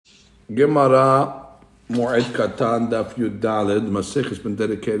Gemara Moed Katan Daf Yud Daled. Masech has been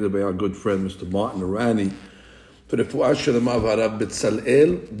dedicated by our good friend Mr. Martin Arani for the Fu'ah Shalema of Harav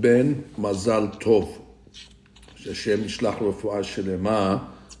Betzalel ben Mazal Tov. Hashem Yishlach Refuah Shalema.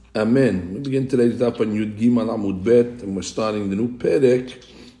 Amen. We begin today's daf on Yud Gimel Amud Bet, and we're starting the new Perek,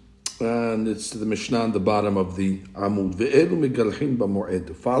 and it's the Mishnah on the bottom of the Amud. Ve'elu megalchin b'moed.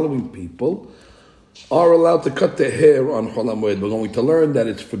 The following people are allowed to cut their hair on Chol HaMoed. We're going to learn that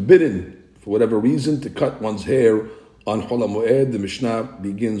it's forbidden, for whatever reason, to cut one's hair on Chol HaMoed. The Mishnah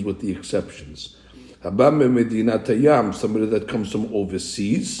begins with the exceptions. Haba me'medinat hayam, somebody that comes from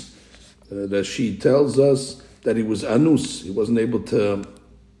overseas, that she tells us that he was anus, he wasn't able to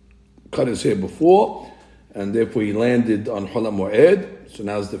cut his hair before, and therefore he landed on Chol HaMoed. So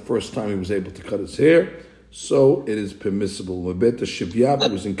now is the first time he was able to cut his hair, so it is permissible. Mebet Shivyav, he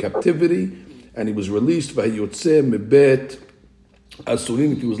was in captivity, and he was released by Yotzeh Mebet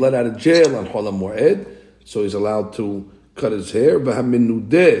Asurim, if he was let out of jail on Chol HaMoed, so he's allowed to cut his hair.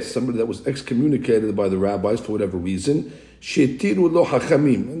 V'haminudeh, somebody that was excommunicated by the rabbis for whatever reason, Shetiru lo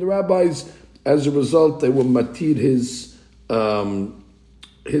hachamim, and the rabbis, as a result, they were matir his nidui.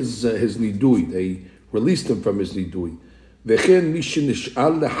 They released him from his nidui. V'chen mishin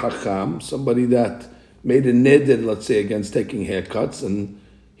nish'al lehacham, somebody that made a neder, let's say, against taking haircuts, and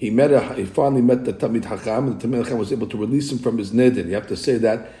he finally met the Tamid Hakam, and the Tamid Hakam was able to release him from his neder. You have to say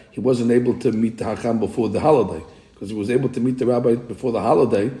that he wasn't able to meet the Hakam before the holiday, because he was able to meet the rabbi before the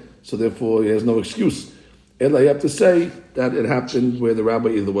holiday, so therefore he has no excuse. Ella, you have to say that it happened where the rabbi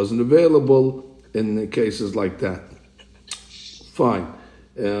either wasn't available in cases like that. Fine.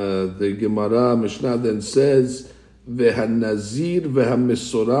 The Gemara Mishnah then says, "Vehanazir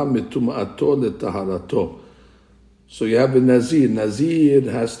vehamesora metum'ato letaharato." So you have a Nazir. Nazir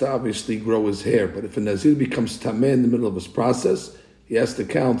has to obviously grow his hair, but if a Nazir becomes tameh in the middle of his process, he has to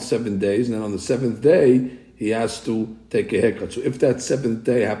count 7 days, and then on the 7th day, he has to take a haircut. So if that 7th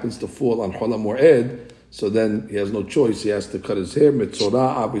day happens to fall on Chol HaMoed, so then he has no choice, he has to cut his hair.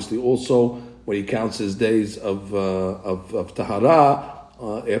 Metzorah, obviously also, when he counts his days of Tahara,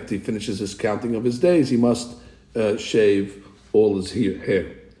 after he finishes his counting of his days, he must shave all his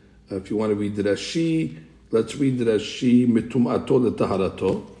hair. If you want to read the Rashi, let's read the Rashi, Metum'ato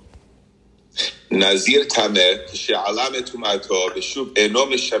letaharato. Nazir tameh, she'ala metum'ato, v'shuv eno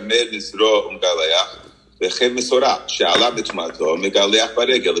meshamer nizro umgalayach, v'chem mesora, she'ala metum'ato, megaleach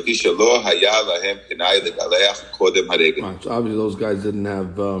baregel, l'fi shelo haya lahem pinai legaleach kodem haregel. Right, so obviously those guys didn't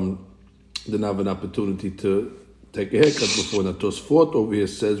have an opportunity to take a haircut before. The Tosfot over here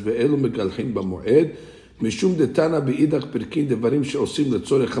says, ve'elu megalchin b'moed, mishum detana be'idach pirkin devarim she'osim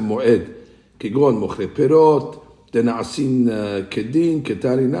letzorech ha'moed. כגון מוכרי פירות, דנעשים כדין,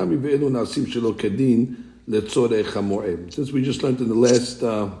 כתרי נמי, ואלו נעשים שלא כדין לצורך המועד. Since we just learned in the last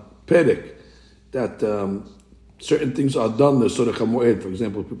perek that certain things are done לצורך המועד, for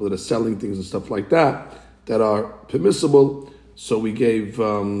example, people that are selling things and stuff like that are permissible, so we gave,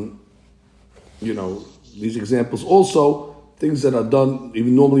 these examples also, things that are done,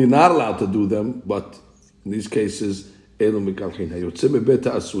 even normally you're not allowed to do them, but in these cases, אלו מקלחין. היוצא מבית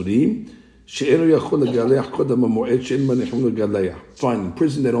האסורים, Fine, in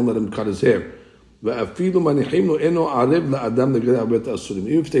prison they don't let him cut his hair. Even if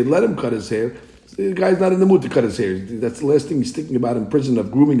they let him cut his hair, the guy's not in the mood to cut his hair. That's the last thing he's thinking about in prison, of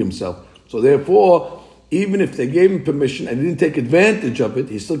grooming himself. So therefore, even if they gave him permission and he didn't take advantage of it,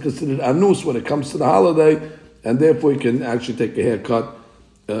 he's still considered anus when it comes to the holiday, and therefore he can actually take a haircut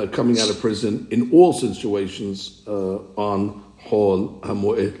coming out of prison in all situations on Chol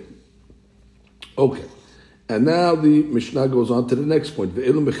HaMoed. Okay, and now the Mishnah goes on to the next point. The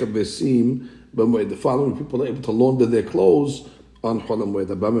following people are able to launder their clothes on Chol HaMoed.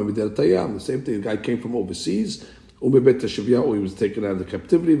 The same thing, the guy came from overseas, or he was taken out of the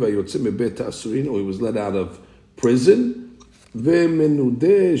captivity, or he was let out of prison.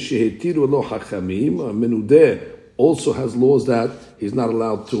 Menudeh also has laws that he's not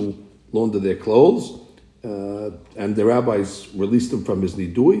allowed to launder their clothes. And the rabbis released him from his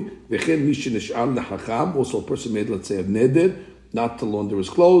nidui. Also, a person made, let's say, a neder, not to launder his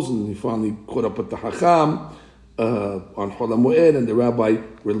clothes, and he finally caught up with the hakam on Chol HaMoed, and the rabbi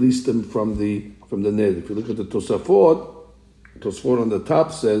released him from the neder. If you look at the Tosafot on the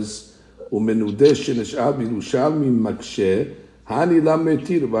top says, "Umenudeh shenish'al b'Yerushalmi maksheh hani lam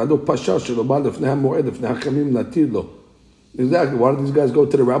metir v'ado pasha shelo ba lefnei hamoed lefnei hakamim natir lo." Exactly. Why did these guys go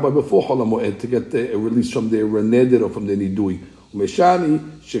to the rabbi before Chol HaMoed to get a release from their neder or from their nidui? Umeshani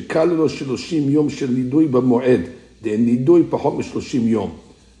shekal lo 30 yom shel nidui b'moed. The nidui pachot m-30 yom.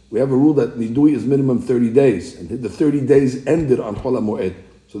 We have a rule that nidui is minimum 30 days, and the 30 days ended on Chol HaMoed.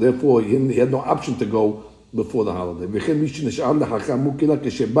 So therefore, he had no option to go before the holiday.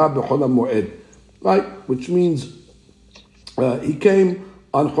 Right? Which means he came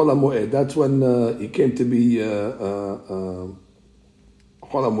on Chol HaMoed. That's when he came to be Chol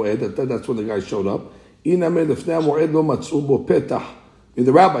HaMoed. That's when the guy showed up. The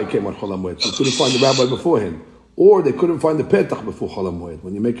rabbi came on Chol HaMoed, so you couldn't find the rabbi before him. Or they couldn't find the petach before Chol HaMoed.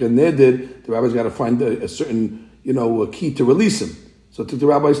 When you make a neder, the rabbi's got to find a certain, a key to release him. So it took the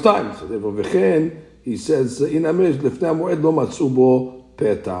rabbi's time. So therefore, he says,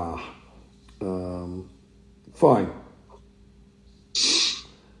 fine.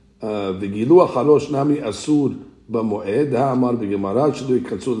 וגילוח הראש נמי אסור במועד, האמר בגמרא שלא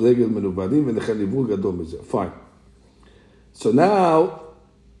ייכנסו לרגל מנוולים ולכן ליווי גדול מזה. Fine. So now,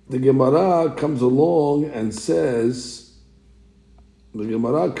 the Gemara comes along and says,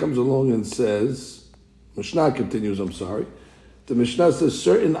 Mishnah continues, I'm sorry. The Mishnah says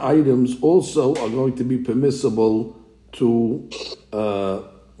certain items also are going to be permissible to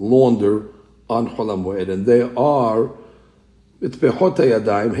launder on Chol HaMoed, and they are mitpechot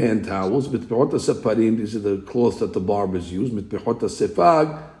hayadayim, hand towels, mitpechot separim, these are the cloths that the barbers use, mitpechot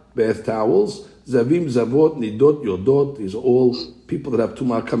sefag, bath towels, zavim, zavot, nidot, yodot, these are all people that have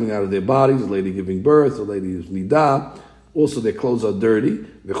tumah coming out of their bodies, a lady giving birth, a lady who's nidah, also their clothes are dirty.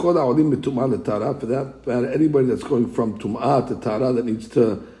 For that, anybody that's going from tum'ah to tara that needs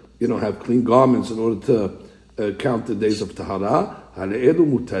to, have clean garments in order to count the days of tahara,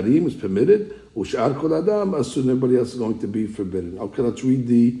 mutarim is permitted. Ush'ar kol adam, as soon everybody else is going to be forbidden. Okay, let's read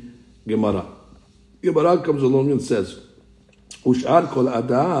the Gemara. Gemara comes along and says, Ush'ar kol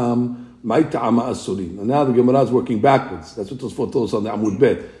adam, may ta'ama asurin. And now the Gemara is working backwards. That's what Tosfot told us on the Amud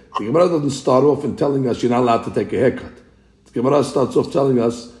Bet. The Gemara doesn't start off in telling us you're not allowed to take a haircut. The Gemara starts off telling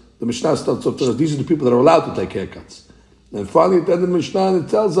us, the Mishnah starts off telling us, these are the people that are allowed to take haircuts. And finally at the end of the Mishnah, it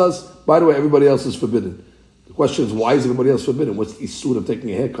tells us, by the way, everybody else is forbidden. The question is, why is everybody else forbidden? What's the issur of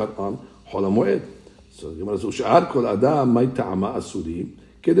taking a haircut on Chol HaMoed? So the Gemara says, Ush'ar kol adam may ta'ama asurim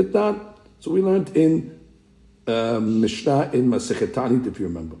kedetnan. So we learned in Mishnah in Masechet Ta'anit, if you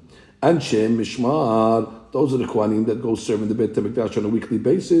remember. Anshem Mishmar, those are the Kohanim that go serve in the Beit HaMikdash on a weekly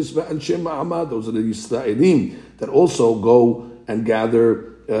basis. Anshem Ma'amad, those are the Yisraelim that also go and gather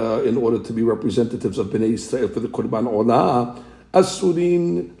in order to be representatives of Bnei Yisrael for the Korban Olah.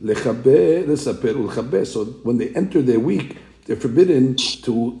 Asurin lechabe lesaper ulchabe. So when they enter their week, they're forbidden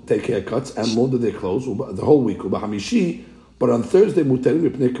to take haircuts and launder their clothes the whole week. Ubahamishi, but on Thursday mutarim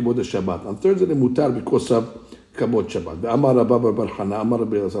mipnei kabod Shabbat. On Thursday they mutar because of kabod Shabbat. Amar Rabba bar Chana, Amar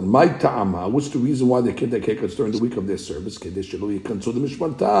Rabbi Elazar. My ta'ama. What's the reason why they can't take haircuts during the week of their service? Kedesh shelo yikansu the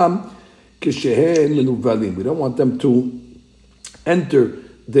mishmartam kishehen menuvalim. We don't want them to enter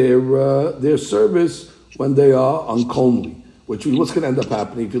their service when they are uncomely. What's going to end up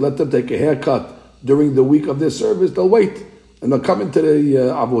happening? If you let them take a haircut during the week of their service, they'll wait. And they'll come into the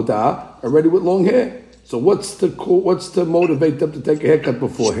avodah already with long hair. So what's to motivate them to take a haircut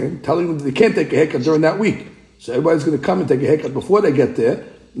beforehand? Telling them that they can't take a haircut during that week. So everybody's going to come and take a haircut before they get there.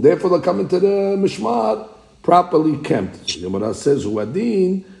 Therefore, they'll come into the mishmar properly kempt. So Gemara says,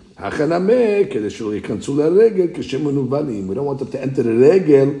 Huadin, hachanameh, kedeshul yikansu laregel, kishem menuvalim. We don't want them to enter the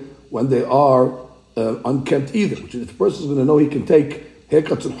regel when they are unkempt either, which is if the person is going to know he can take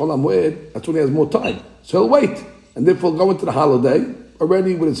haircuts in Chol HaMoed, that's when he has more time. So he'll wait, and therefore go into the holiday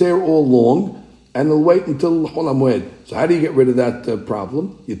already with his hair all long, and he'll wait until Chol HaMoed. So how do you get rid of that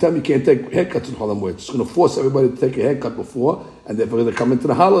problem? You tell me you can't take haircuts in Chol HaMoed. It's going to force everybody to take a haircut before, and therefore they come into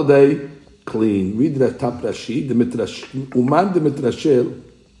the holiday clean. Read the top Rashi, the Mitrash, Uman the Mitrashel.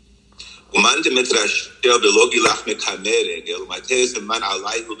 ومن دمترشل بلو گیلخ مکمه رگل ومته زمان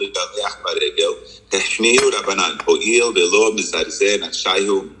علیه و لگلیخ برگل تحمیه ربنان پویل بلو مزرزه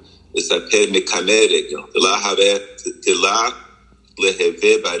نشایو زپه مکمه رگل تلا هوا تلا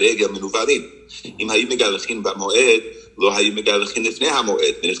لهوه برگل منوالین این هایی مگلخین با موعد لو هایی مگلخین نفنه هم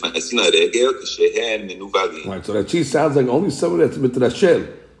موعد منخمسین رگل کشهن منوالین. Right, so that she sounds like only someone that's mitrashel,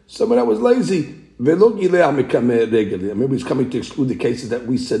 someone that was lazy. Maybe he's coming to exclude the cases that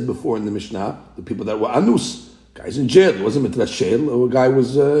we said before in the Mishnah, the people that were anus, guys in jail. It wasn't mitrashel, or a guy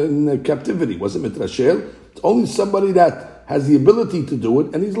was in captivity. It wasn't mitrashel. It's only somebody that has the ability to do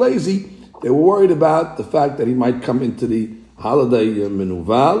it, and he's lazy. They were worried about the fact that he might come into the holiday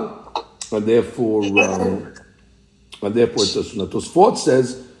menuval, and therefore it's a sunnah. Tosfot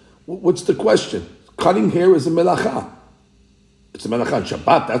says, what's the question? Cutting hair is a melacha. It's a melacha on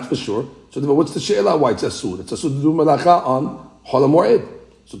Shabbat, that's for sure. So what's the she'elah? Why it's asur? It's asur to do melacha on Chol HaMoed.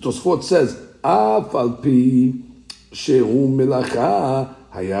 So Tosfot says, Af al pi shehu melacha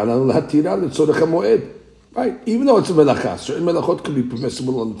hayala l'hatira l'tzorech HaMoed. Right? Even though it's a melacha, certain melachot can be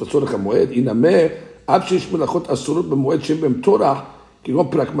permissible on the tzorech hamoed. Inameh, ab sheish melachot asurot b'moed shem b'em torach, כגון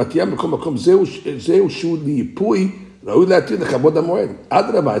פרקמטיה מקום מקום זהו שהוא ליפוי, ראוי להתיר לכבוד המועד.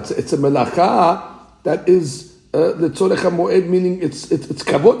 אדרבה, it's a מלאכה that is לצורך המועד, meaning it's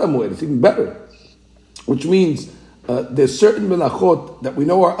כבוד המועד, it's even better. Which means there's certain מלאכות that we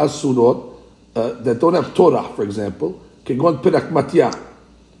know are אסורות, that don't have torah, for example, כגון פרקמטיה.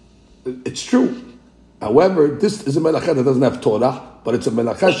 It's true. However, this is a מלאכה that doesn't have torah, but it's a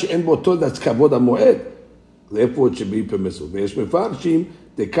מלאכה שאין בו torah that's כבוד המועד. Therefore, it should be permissible. ויש מפרשים,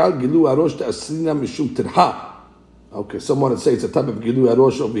 דקל גילוי הראש תאסרינה משום טרחה. Okay, someone would say it's a type of גילוי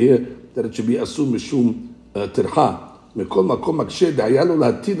הראש over here, that it should be אסור משום טרחה. מכל מקום מקשה, דהיה לו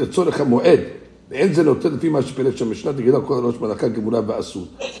להתיר לצורך המועד. ואין זה נותן לפי מה שפירש שהמשנה תגידה כל הראש מלאכה גמורה ואסור.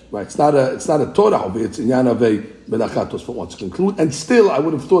 Right, it's not a Torah over here, it's עניין הווי מלאכה. Tosfot wants to conclude, and still I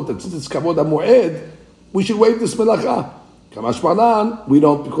would have thought that since it's כבוד המועד, we should waive this מלאכה. כמשמע לן, we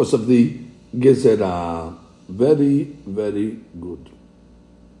don't because of the גזרה. Very, very good.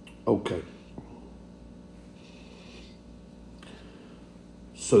 Okay.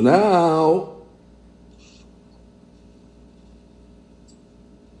 So now,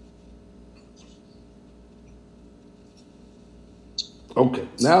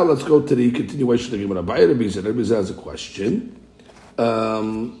 let's go to the continuation of the Gemara. Rabbi has a question.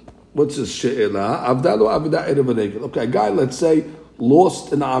 What's his she'ela? Avdalo avda erev haregel. Okay, a guy, let's say,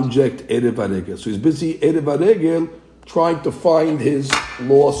 lost an object, erev haregel. So he's busy, erev haregel, trying to find his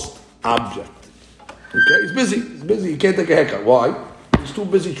lost object. Okay, he's busy. He can't take a haircut. Why? He's too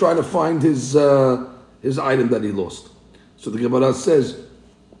busy trying to find his item that he lost. So the Gemara says,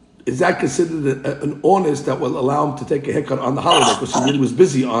 is that considered an honest that will allow him to take a haircut on the holiday because he really was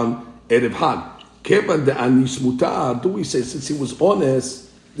busy on erev hag? Kevan de anis mutar. Do we say since he was honest,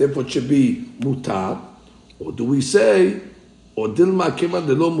 therefore it should be mutar, or do we say? Or dilma kevan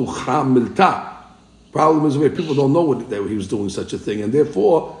de lo mucham milta. Problem is, where people don't know that he was doing such a thing, and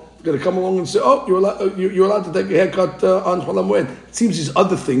therefore they're going to come along and say, "Oh, you're allowed to take a haircut on Chol HaMoed." It seems these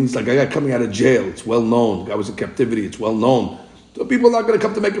other things, like a guy coming out of jail, it's well known. The guy was in captivity, it's well known. So people are not going to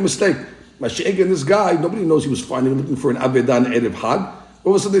come to make a mistake. Mashiach and this guy, nobody knows he was looking for an Avedah and Erev Hag.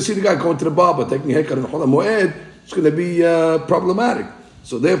 All of a sudden, they see the guy going to the barber taking a haircut on Chol HaMoed. It's going to be problematic.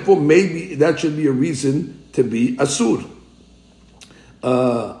 So therefore, maybe that should be a reason to be asur.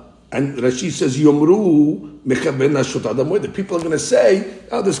 And Rashi says, Yomru mechaben hashot ad hamoed. The people are going to say,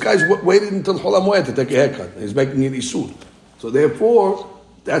 oh, this guy's waited until Chol HaMoed to take a haircut. And he's making it isur. So therefore,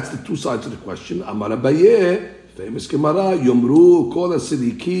 that's the two sides of the question. Amar Abaye, famous Gemara, Yomru kol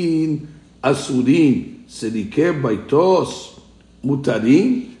ha-sirikin asurin, sirikei baitos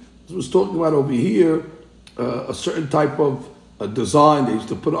mutarin. This was talking about over here, a certain type of design they used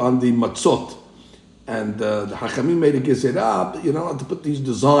to put on the matzot. And the Hachamim made a gezerah, you're not allowed to put these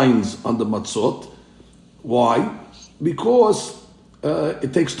designs on the matzot. Why? Because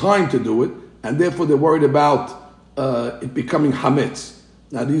it takes time to do it, and therefore they're worried about it becoming hametz.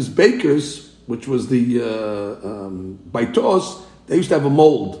 Now these bakers, which was the baitos, they used to have a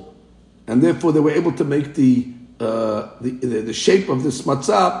mold, and therefore they were able to make the shape of this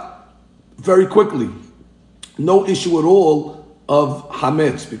matzah very quickly. No issue at all of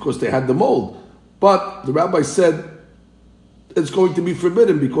hametz because they had the mold. But the rabbi said it's going to be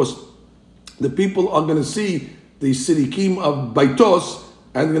forbidden because the people are going to see the sirikim of baitos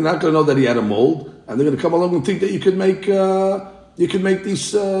and they're not going to know that he had a mold, and they're going to come along and think that you could make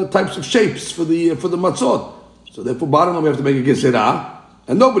these types of shapes for the matzot. So therefore, bottom line, we have to make a gezerah,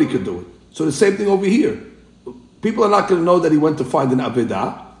 and nobody could do it. So the same thing over here. People are not going to know that he went to find an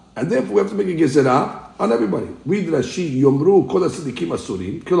avedah, and therefore we have to make a gezerah on everybody. Read Rashi, Yomru kol ha-sirikim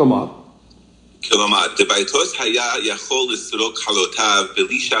asurim, kilomar. כלומר, דבייטוס היה יכול לסרוק חלותיו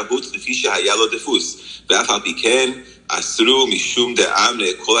בלי שהות לפי שהיה לו דפוס, ואף על פי כן אסרו משום דעם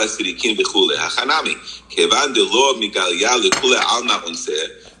לכל הסריקים וכולי. החנמי, כיוון דלא מגליה לכולי עלמא עונסה,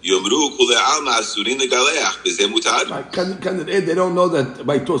 יאמרו כולי עלמא אסורים לגלח, וזה מותר. They don't know that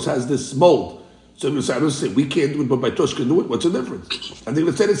Baitos has this mold. So I don't say we can't do it, but Baitos can do it. What's the difference? And they're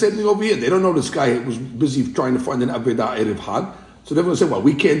going to say the same thing over here. They don't know this guy was busy trying to find an Avedah Erev Hag. So they're going to say, well,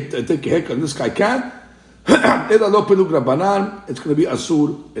 we can't take a haircut, and this guy can. It's going to be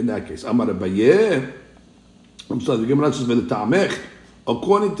asur in that case. Amar Abaye. I'm sorry, the Gemara says,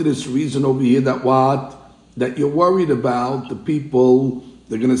 according to this reason over here, that you're worried about the people,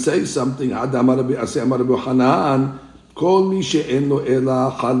 they're going to say something. If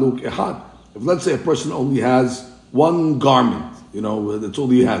let's say a person only has one garment, that's all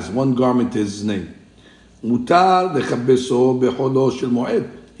he has. One garment is his name. Mutar lechabeso becholo shel moed.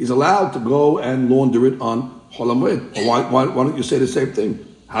 he's allowed to go and launder it on Chol HaMoed. Why don't you say the same thing?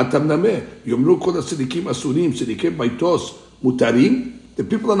 Hatam nameh. Yomru kol hasidikim asurim, sidikim baitos mutarim. The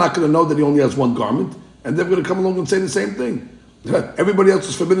people are not going to know that he only has one garment, and they're going to come along and say the same thing. Everybody else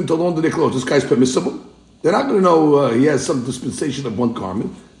is forbidden to launder their clothes. This guy's permissible. They're not going to know he has some dispensation of one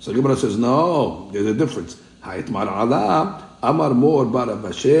garment. So Gemara says, no, there's a difference. Ha'itmar ala amar mor bar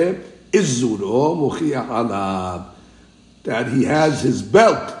Abashe izzuro muchiyah ala. That he has his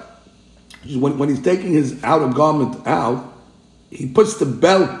belt. When he's taking his outer garment out, he puts the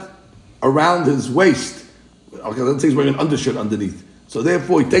belt around his waist. Okay, let's say he's wearing an undershirt underneath. So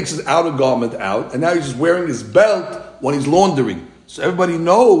therefore, he takes his outer garment out, and now he's just wearing his belt when he's laundering. So everybody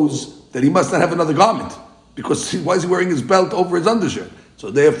knows that he must not have another garment, because why is he wearing his belt over his undershirt? So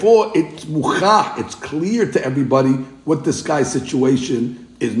therefore, it's muchach, it's clear to everybody what this guy's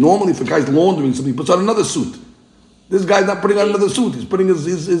situation is. Normally, if a guy's laundering something, he puts on another suit. This guy's not putting on another suit. He's putting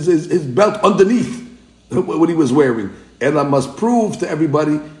his belt underneath what he was wearing. Ela must prove to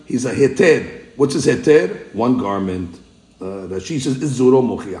everybody he's a heter. What's his heter? One garment. Rashi says, Izzuro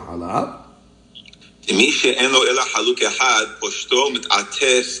mochiyah alav. מי שאין לו אלא חלוק אחד, פושטו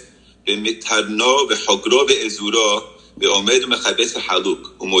מתעטף במטרנו וחוגרו באזורו, ועומד ומכבס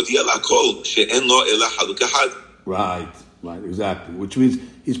החלוק, ומודיע לכל שאין לו אלא חלוק אחד. Right, exactly. Which means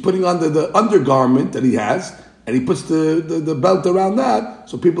he's putting on the undergarment that he has, and he puts the belt around that,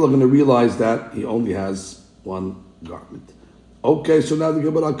 so people are going to realize that he only has one garment. Okay, so now the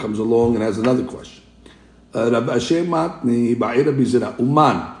Gemara comes along and has another question. Rav Asher matni ba'ira bizera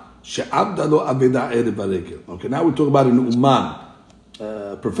uman she'abda lo aveda erev haregel. Okay, now we talk about an uman,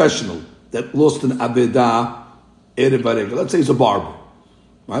 professional that lost an aveda erev haregel. Let's say he's a barber,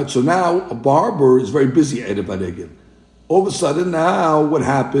 right? So now a barber is very busy erev haregel. All of a sudden, now what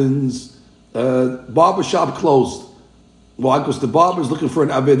happens? Barber shop closed. Why? Because the barber is looking for an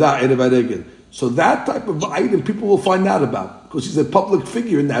aveda erev haregel. So that type of item people will find out about, because he's a public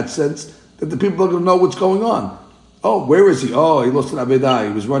figure in that sense, that the people are going to know what's going on. Oh, where is he? Oh, he lost an avedah.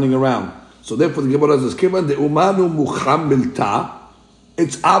 He was running around. So therefore, the Gemara says, "Kivan de umanu muchamilta."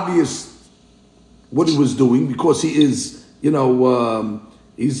 It's obvious what he was doing, because he is,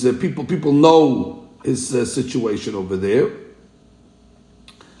 he's people know his situation over there.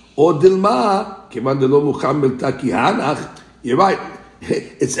 Or dilma kivan de lo muchamilta kihanach. You're right.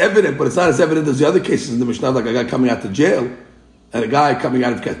 It's evident, but it's not as evident as the other cases in the Mishnah, like a guy coming out of jail and a guy coming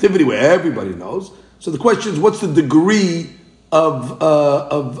out of captivity, where everybody knows. So the question is, what's the degree of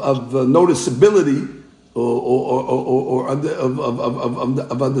noticeability or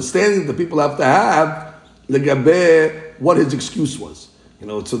of understanding that people have to have legabe what his excuse was?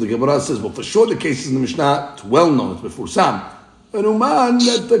 So the Gemara says, well, for sure the cases in the Mishnah, it's well known, it's before Sam. An uman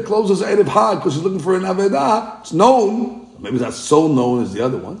that closes Erev Hag because he's looking for an avedah, it's known. Maybe it's not so known as the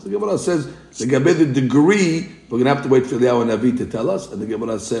other ones. The Gemara says the degree, we're going to have to wait for Eliyahu and Navi to tell us. And the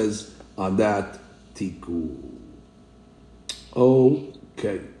Gemara says on that, Tiku.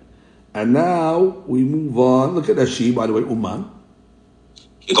 Okay. And now we move on. Look at Rashi, by the way, Uman.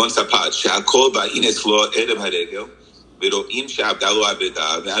 כגון ספד, שהכל באין אצלו ערב הרגל, ורואים שעבדה לו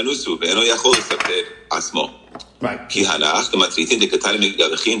עבדה, ואנוסו, ואינו יכול לספר עצמו. כי הנח, דמצריתין דקתן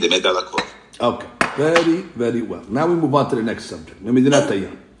מגלחין דמת על הכל. Okay. Very, very well. Now we move on to the next subject.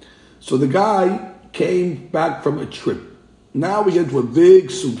 So the guy came back from a trip. Now we get into a big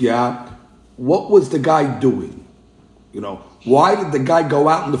sugya. What was the guy doing? Why did the guy go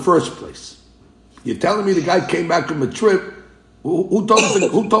out in the first place? You're telling me the guy came back from a trip. Who told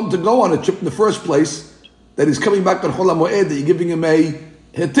him to go on a trip in the first place? That he's coming back on Chol HaMoed, that you're giving him a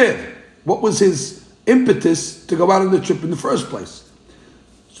heter. What was his impetus to go out on the trip in the first place?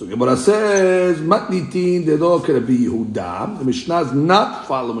 So Gemara says, Matnitin de lo Rabbi Yehuda. The Mishnah is not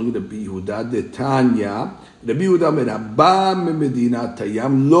following Rabbi Yehuda. The Tanya, Rabbi Yehuda merabba memedina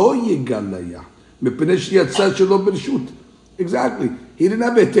tayam lo yegalaya mepnei sheyatsa shelo bershut. Exactly. He didn't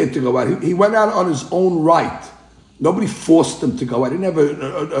have a heter to go out. He went out on his own right. Nobody forced him to go out. He didn't have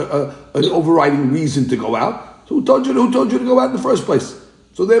an overriding reason to go out. So who told you to go out in the first place?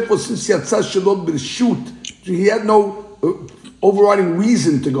 So therefore, since yatsa shelo bershut, he had no overriding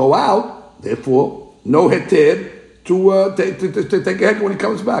reason to go out, therefore, no heter to take a heter when he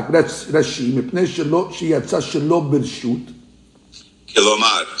comes back. That's Rashi. Mipnei sheyatsa shelo bershut.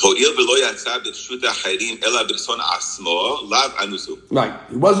 כלומר, הואיל ולא יצא ברשות האחרים אלא ברצון עצמו, לאו אנוסו. Right.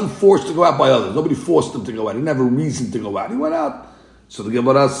 He wasn't forced to go out by others. Nobody forced him to go out. He didn't have a reason to go out. He went out. So the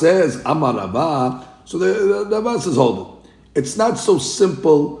Gemara says, Amar Rava. So the Rava says, hold it. It's not so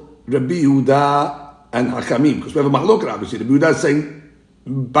simple, Rabbi Yehuda and Hakamim, because we have a machlok, obviously. Rabbi Yehuda is saying,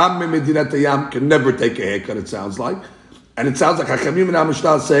 Bam Medinat Hayam can never take a haircut, it sounds like. And it sounds like Hakamim and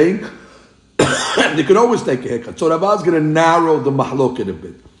Mishnah is saying they can always take a haircut. So Rava is going to narrow the mahloket a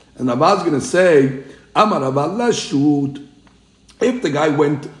bit. And Rava is going to say, Amar Rava, lashut. If the guy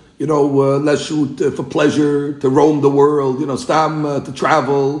went, lashut for pleasure, to roam the world, stam to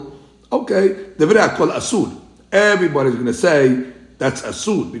travel, okay, the v'rei kol asur. Everybody's going to say that's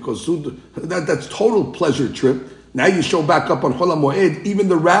asur, because that's total pleasure trip. Now you show back up on Chol HaMoed, even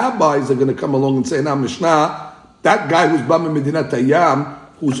the rabbis are going to come along and say, now Mishnah, that guy who's Bam Medinat Hayam,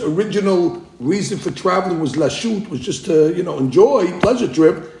 whose original reason for traveling was lashut, was just to, enjoy, pleasure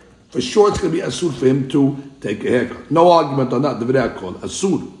trip, for sure it's going to be asur for him to take a haircut. No argument on that, the v'rei kol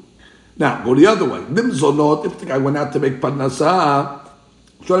asur. Now, go the other way. Nimzonot, if the guy went out to make parnasah,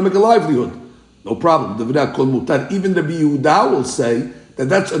 trying to make a livelihood, no problem, the v'rei kol mutar. Even the Yehuda will say that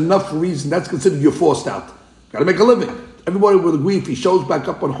that's enough reason, that's considered you're forced out. Got to make a living. Everybody will agree if he shows back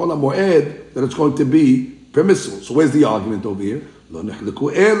up on Chol HaMoed that it's going to be permissible. So where's the argument over here? Where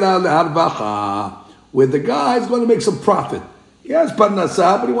the guy is going to make some profit. He has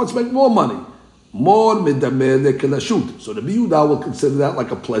parnasah, but he wants to make more money. More midameh kelashut. So the Yehuda will consider that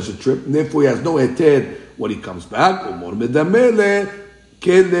like a pleasure trip, and therefore he has no heter when he comes back. Or more midameh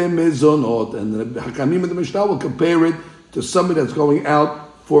kele mezonot. And the Hakamim and the Mishnah will compare it to somebody that's going out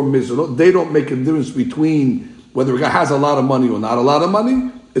for mizonot. They don't make a difference between whether a guy has a lot of money or not a lot of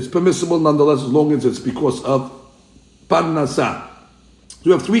money. It's permissible nonetheless as long as it's because of parnasah. So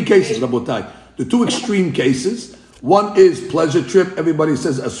we have three cases, Rabotai. The two extreme cases. One is pleasure trip. Everybody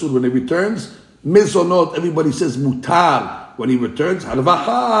says asur when he returns. Mizonot, everybody says mutar when he returns.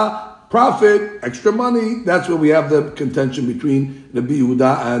 Harvaha, profit, extra money. That's where we have the contention between Rabbi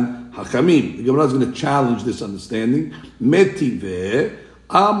Yehuda and Hakamim. The Gemara is going to challenge this understanding. Metiveh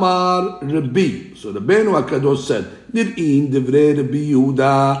Amar Rabbi. So Rabbeinu HaKadosh said, Nir'in divrei Rabbi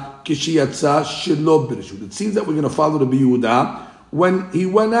Yehuda kishiyatza shelo b'reshut. It seems that we're going to follow Rabbi Yehuda when he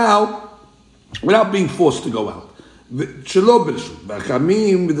went out without being forced to go out. Shelo b'reshut.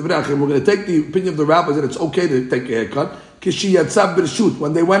 V'achamim b'divrei Achim. We're going to take the opinion of the rabbis that it's okay to take a haircut. Kishiyatza b'reshut.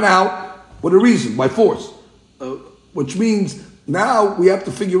 When they went out, for a reason, by force. Which means now we have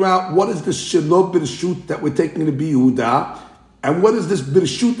to figure out what is this shelo b'reshut that we're taking to Rabbi Yehuda. And what is this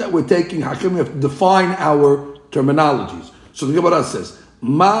birshut that we're taking? How can we have to define our terminologies? So the Gemara says,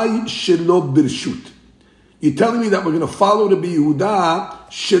 "My shelo birshut." You're telling me that we're going to follow the Yehuda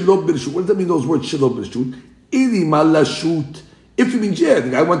shelo birshut. What does that mean? Those words shelo birshut. Ili malashut. If you mean the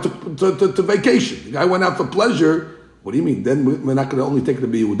guy went to vacation. The guy went out for pleasure. What do you mean? Then we're not going to only take the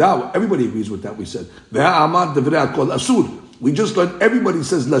Yehuda. Everybody agrees with that. We said ve'amad devrei kol asur. We just learned. Everybody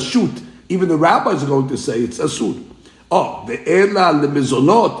says lashut. Even the rabbis are going to say it's asur. Oh, ve'ela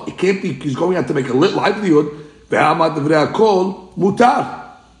lemizonot. It can't be. He's going out to make a livelihood. Ve'amad devrei kol mutar.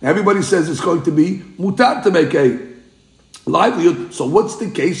 Everybody says it's going to be mutar to make a livelihood. So what's the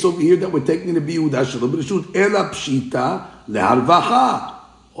case over here that we're taking the Yehuda shelo b'reshut? Ela pshita leharvacha.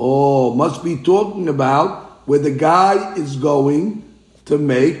 Oh, must be talking about where the guy is going to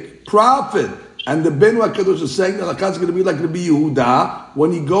make profit. And the Ben HaKadosh is saying that Lakaz is going to be like Rabbi Yehuda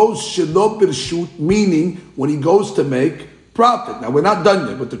when he goes shelo b'reshut, meaning when he goes to make profit. Now we're not done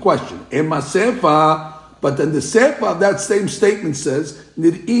yet with the question. Ema sefa, but then the sefa of that same statement says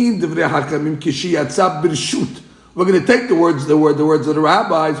nir'in divrei hakamim kishiyatza b'reshut. We're going to take the words of the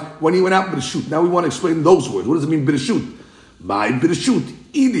rabbis when he went out b'reshut. Now we want to explain those words. What does it mean b'reshut? My b'reshut.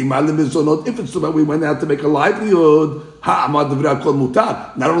 If it's so that we went out to make a livelihood, not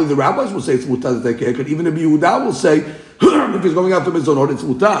only the rabbis will say it's mutar to take a haircut, even the Yehuda will say, if he's going out for mizonot, it's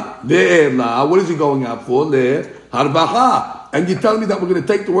mutar. What is he going out for? Harvacha. And you tell me that we're going to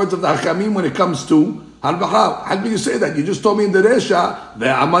take the words of the Hachamim when it comes to harvacha. How can you say that? You just told me in the Resha,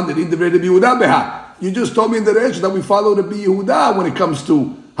 you just told me in the Resha that we follow the Yehuda when it comes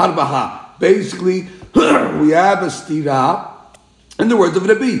to harvacha. Basically, we have a stira in the words of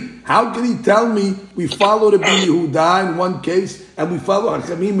Rabbi. How can he tell me we follow Rabbi Yehuda in one case and we follow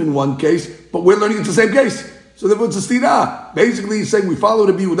Hachamim in one case, but we're learning it's the same case? So therefore it's a stira. Basically he's saying we follow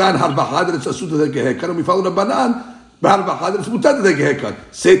Rabbi Yehuda and harvacha that it's asur to take a haircut, and we follow the Banan harvacha that it's mutar to take a haircut.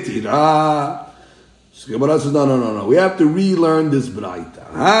 Setira. So Gemara says no. We have to relearn this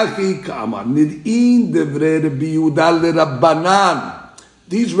braita. Hachi kama nid'in devrei Rabbi Yehuda l'Rabbanan.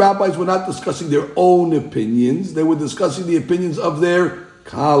 These rabbis were not discussing their own opinions; they were discussing the opinions of their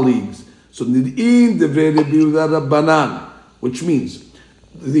colleagues. So nid'in devrei Rabbi Yehuda Rabbanan, which means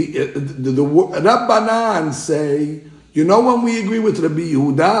the Rabbanan say, you know, when we agree with Rabbi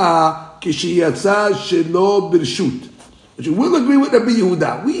Yehuda, kishiyatza shelo b'reshut, which we'll agree with Rabbi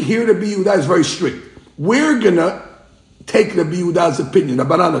Yehuda. We hear Rabbi Yehuda is very strict. We're gonna take Rabbi Yehuda's opinion.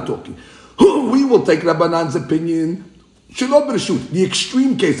 Rabbanan are talking. We will take Rabbanan's opinion. Shelo b'reshut, the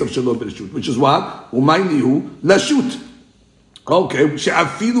extreme case of shelo b'reshut, which is what? Umaynihu lashut. Okay,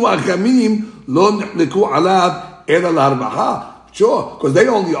 she'afilu achamim lo nechleku alav ela l'harbacha. Sure, because they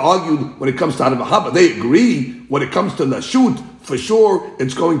only argued when it comes to harbacha, but they agree when it comes to lashut, for sure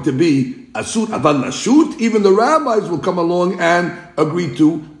it's going to be asut. Aval lashut, even the rabbis will come along and agree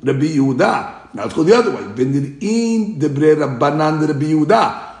to Rabbi Yehuda. Now let's go the other way. V'nir'in debrei Rabbanan Rabbi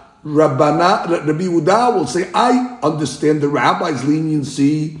Yehuda. Rabbi Yehuda will say, I understand the rabbi's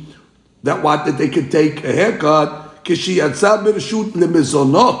leniency that they could take a haircut.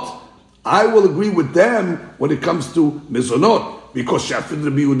 I will agree with them when it comes to mizonot. Because Rabbi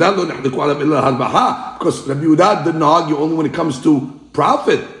Yehuda didn't argue only when it comes to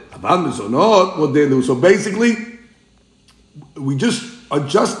profit. So basically, we just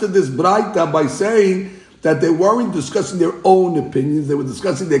adjusted this braita by saying that they weren't discussing their own opinions, they were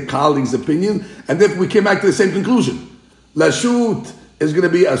discussing their colleagues' opinion, and therefore we came back to the same conclusion. Lashut is going to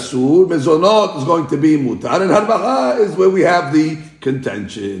be asur, mezonot is going to be mutar, and harbacha is where we have the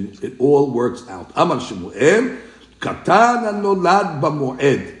contention. It all works out. Amar Shemuel, katan hanolad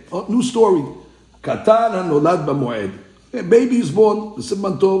b'moed. Oh, new story. Katan hanolad b'moed. A baby is born, the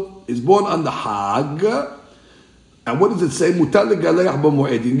Siman Tov is born on the Hag, and what does it say? Mutar legaleach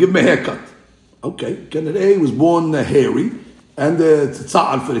b'moed. You can give him a haircut. Okay, Kenneth A was born hairy, and it's a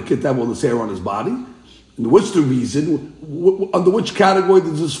tza'al for the kid to have all this hair on his body. And what's the reason? Under which category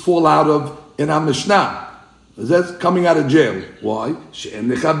does this fall out of in our Mishnah? That's coming out of jail. Why?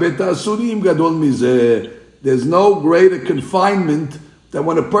 There's no greater confinement than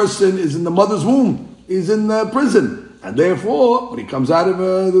when a person is in the mother's womb. He's in prison. And therefore, when he comes out of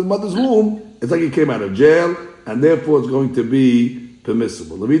the mother's womb, it's like he came out of jail, and therefore it's going to be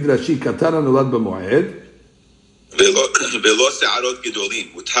permissible. Levid Rashi Katan hanolad b'moed. ולא שערות גדולים,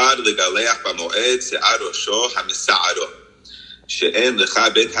 מותר לגלח במועד שיער ראשו המסערו, שאין לך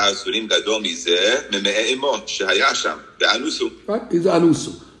בית האסורים גדול מזה, ממאי אמו, שהיה שם, ואנוסו. Right, he's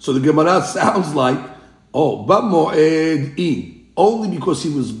anusu. So the Gemara sounds like, b'moed in, only because he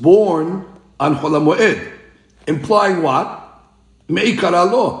was born on Chol HaMoed, implying what? Me'ikar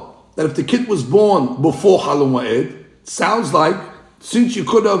alo, that if the kid was born before Chol HaMoed, sounds like, since you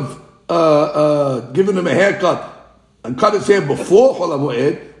could have given him a haircut and cut his hair before Chol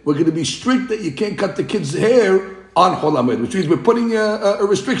HaMoed, we're going to be strict that you can't cut the kid's hair on Chol HaMoed, which means we're putting a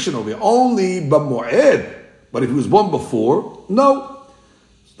restriction over here. Only b'moed. But if he was born before, no.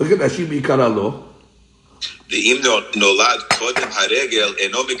 Look at Rashi b'ikar alo. ואם נולד קודם הרגל,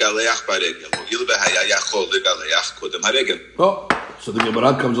 אינו מגלח ברגל, הואיל והיה יכול לגלח קודם הרגל. Oh, so the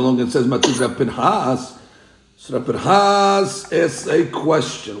Gemara comes along and says, Matid Rav Pinchas. So Rav Pinchas asks a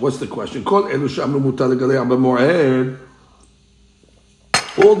question. What's the question? All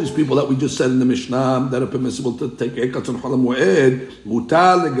these people that we just said in the Mishnah that are permissible to take haircuts on Chol HaMoed,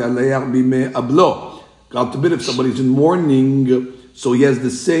 mutar legaleach bimei ablo. God forbid if somebody's in mourning, so he has the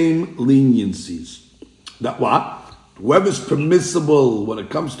same leniencies. That what? Whoever's permissible when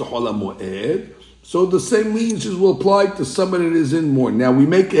it comes to Chol HaMoed, so the same leniencies will apply to somebody that is in mourning. Now we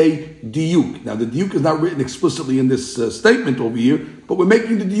make a diuk. Now the diuk is not written explicitly in this statement over here, but we're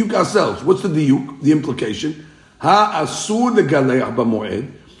making the diuk ourselves. What's the diuk? The implication? Ha-asur legaleach b'moed.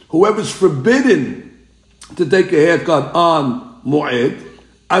 Whoever's forbidden to take a haircut on moed,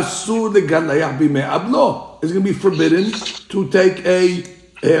 asur legaleach b'mei ablo, is going to be forbidden to take a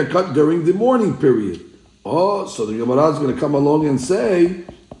haircut during the mourning period. Oh, so the Gemara is going to come along and say,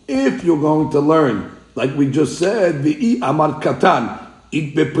 if you're going to learn, like we just said, the amar katan,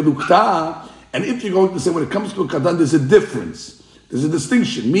 it bepelukta, and if you're going to say when it comes to a katan, there's a difference, there's a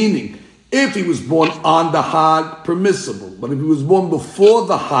distinction, meaning if he was born on the Hag, permissible, but if he was born before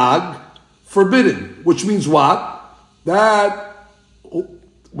the Hag, forbidden, which means what? That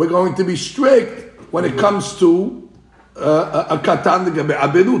we're going to be strict when it comes to a katan, the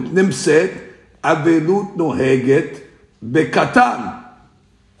abelut, nimset, abelut noheget, bekatan.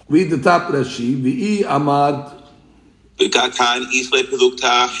 Read the top Rashi. V'i amad. בקטן איסלי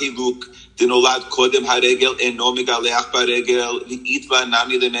פלוגתא חילוק דנולד קודם הרגל אינו מגלח ברגל ואיתווה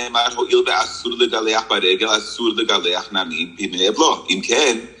נמי למאמר הואיל ואסור לגלח ברגל אסור לגלח נמי בימי אבלו. אם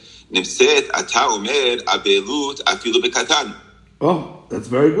כן, נמצאת אתה אומר אבלות אפילו בקטן. Oh, that's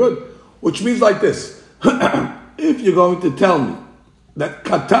very good. Which means like this. If you're going to tell me that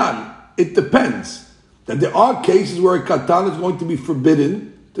katan, it depends. That there are cases where a katan is going to be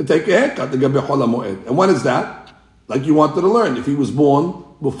forbidden to take a haircut, and when is that? Like you wanted to learn. If he was born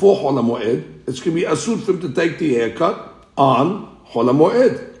before Chol HaMoed, it's going to be asur for him to take the haircut on Chol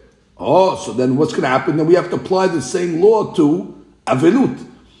HaMoed. Oh, so then what's going to happen? Then we have to apply the same law to Avelut.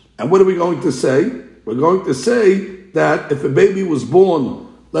 And what are we going to say? We're going to say that if a baby was born,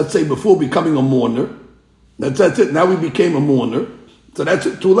 let's say before becoming a mourner, that's it. Now he became a mourner, so that's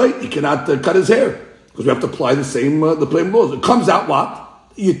it. Too late. He cannot cut his hair because we have to apply the same laws. It comes out what?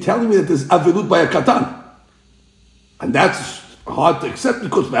 You're telling me that there's avilut by a katan, and that's hard to accept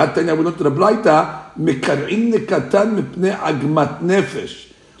because we learned to the Braita mekarin katan mipnei agmat nefesh.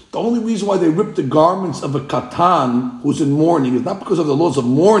 The only reason why they rip the garments of a katan who's in mourning is not because of the laws of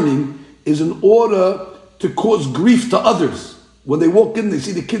mourning, is in order to cause grief to others. When they walk in, they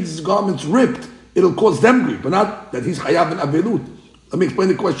see the kid's garments ripped, it'll cause them grief, but not that he's chayav and avilut. Let me explain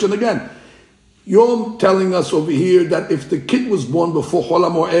the question again. You're telling us over here that if the kid was born before Chol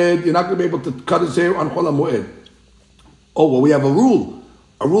HaMoed, you're not going to be able to cut his hair on Chol HaMoed. Oh, well, we have a rule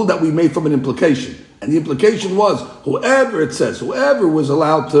that we made from an implication. And the implication was, whoever was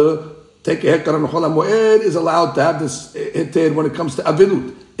allowed to take a haircut on Chol HaMoed is allowed to have this heter when it comes to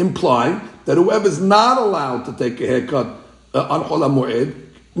avilut, implying that whoever's not allowed to take a haircut on Chol HaMoed,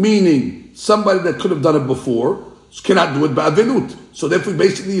 meaning somebody that could have done it before, cannot do it by avilut. So therefore,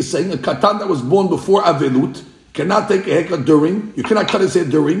 basically, you're saying a katan that was born before avilut cannot take a haircut during, you cannot cut his hair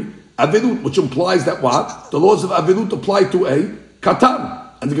during avilut, which implies that what? The laws of avilut apply to a katan.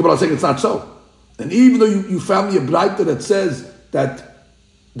 And the Gemara is saying it's not so. And even though you found me a braita that says that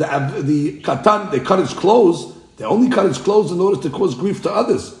the katan, they cut his clothes, they only cut his clothes in order to cause grief to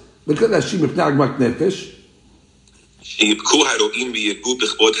others. Look at that, Shim Ibn Agmak Nefesh. Right,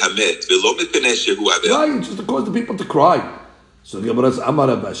 it's just to cause the people to cry. So the Gemara says, Amar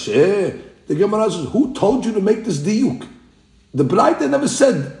Abashe. The Gemara says, who told you to make this diuk? The Braita never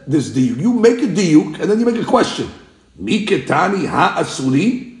said this diuk. You make a diuk and then you make a question. Miketani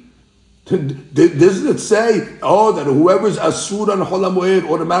ha-asuri? Doesn't it say, that whoever's asur on Chol HaMoed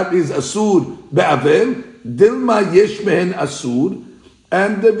automatically is asur be'avel? Dilma yesh mehen asur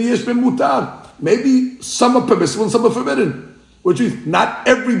and yesh mehen mutar. Maybe some are permissible and some are forbidden. Which means not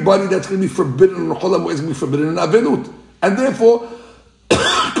everybody that's going to be forbidden on Chol HaMoed is going to be forbidden in avilut. And therefore,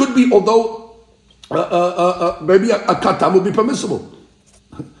 could be, although maybe a katan would be permissible.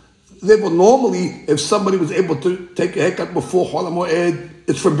 Therefore, normally, if somebody was able to take a haircut before Chol HaMoed,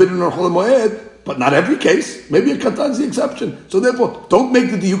 it's forbidden on Chol HaMoed, but not every case. Maybe a katan is the exception. So therefore, don't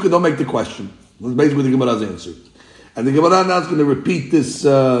make the diuk and don't make the question. That's basically the Gemara's answer. And the Gemara now is going to repeat this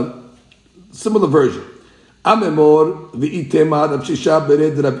similar version. Amemor v'itemar Rav Shisha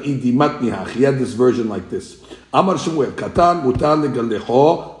bered Rav Idi matnihach. He had this version like this. Amar Shemuel katan mutar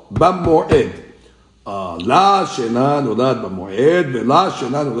legalecho b'moed. La shena nolad b'moed ve'la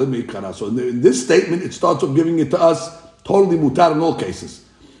shena nolad me'ikara. So in this statement, it starts off giving it to us totally mutar in all cases.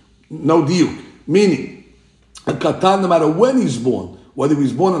 No diuk. Meaning, a katan, no matter when he's born, whether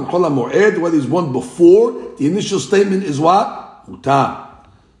he's born on Chol HaMoed, whether he's born before, the initial statement is what? Mutar.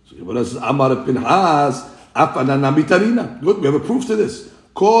 So Gemara says, Amar Pinchas, Afanana mitarina. Good, we have a proof to this.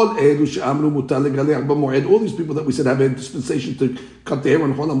 All these people that we said have a dispensation to cut their hair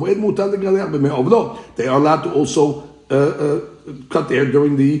on Chol HaMoed, they are allowed to also cut their hair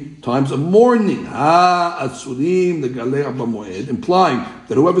during the times of mourning. Implying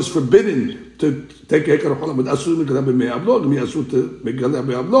that whoever is forbidden to take a haircut on Chol HaMoed,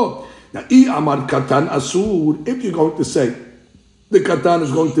 now, if you're going to say the katan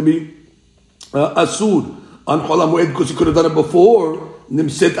is going to be asur on Chol HaMoed because he could have done it before, then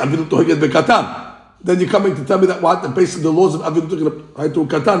you're coming to tell me that what? That basically the laws of avilut are apply to a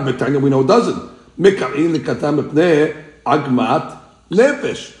katan, but we know it doesn't.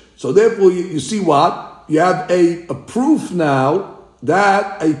 So therefore, you see what? You have a proof now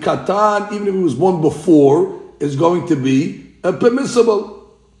that a katan, even if it was born before, is going to be permissible.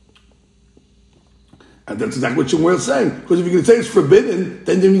 And that's exactly what Shemuel is saying. Because if you're going to say it's forbidden,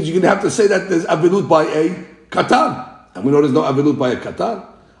 then that means you're going to have to say that there's avilut by a katan. And we know there's no avilut by a katan.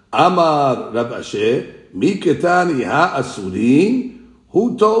 Amar Rav Asher, mi ketani ha-asurin.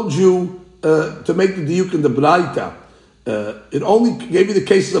 Who told you to make the diuk in the Braita? It only gave you the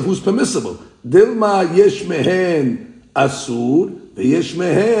cases of who's permissible. Dilma yesh mehen asur, veyesh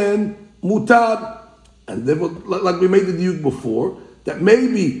mehen mutar. And then, like we made the diuk before, that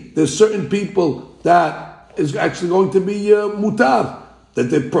maybe there's certain people that is actually going to be mutar, that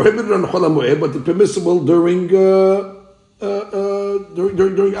they're prohibited on Chol HaMoed, but they're permissible during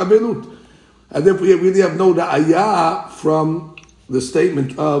avilut. And therefore we really have no ra'ayah from the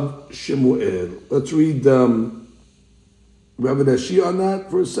statement of Shemuel. Let's read, we have an Ashi on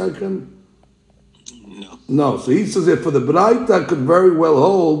that for a second? No. So he says that for the Braita could very well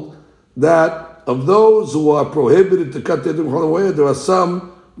hold that of those who are prohibited to cut their hair, there are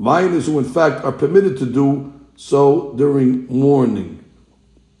some minors who in fact are permitted to do so during mourning.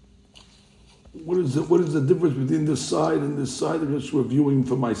 what is the difference between this side and this side? I'm just reviewing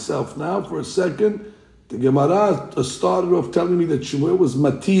for myself now for a second. The Gemara started off telling me that Shmuel was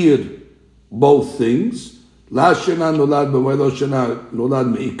matir both things. La shena nolad b'moed shena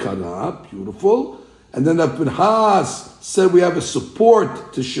nolad me'ikara. Beautiful. And then that Pinchas said we have a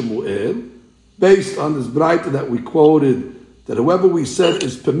support to Shmuel based on this braita that we quoted, that whoever we said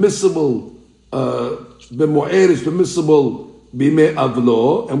is permissible, b'moed is permissible b'mei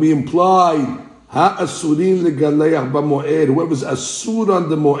avlo, and we implied ha'asurin legaleach b'moed, whoever's asur on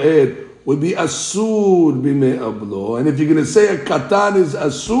the moed would be asur b'mei avlo. And if you're going to say a katan is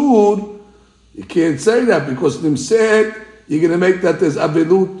asur, you can't say that, because Nim said you're going to make that there's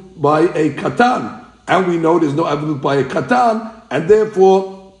avelut by a katan, and we know there's no avelut by a katan, and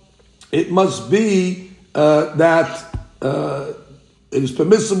therefore it must be that it is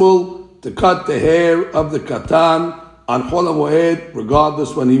permissible to cut the hair of the katan on Chol HaMoed,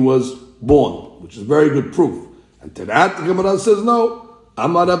 regardless when he was born, which is very good proof. And to that, the Gemara says no.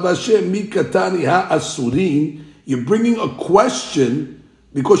 Amar Rav Ashi mi katani ha'asurin. You're bringing a question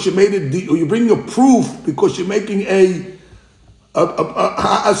because you made it. You're bringing a proof because you're making a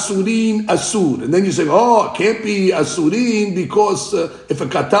ha'asurin asur, and then you say, oh, it can't be asurin because if a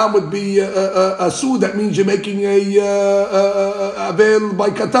katan would be asur, that means you're making a avel by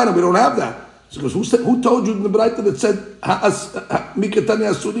katan. We don't have that. So who told you in the Braita that said mi katani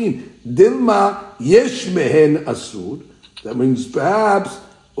asurin? Dilma yesh mehen asur. That means perhaps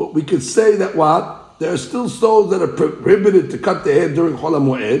we could say that what? There are still souls that are prohibited to cut their hair during Chol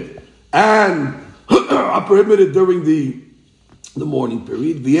HaMoed and are prohibited during the morning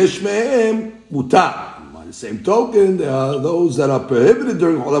period. V'yesh mehem mutar. By the same token, there are those that are prohibited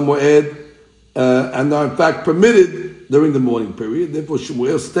during Chol HaMoed and are in fact permitted during the morning period. Therefore,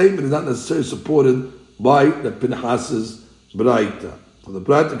 Shmuel's statement is not necessarily supported by the Pinchas's Braita. So the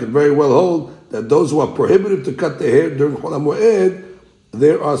Braita can very well hold that those who are prohibited to cut their hair during Chol HaMoed,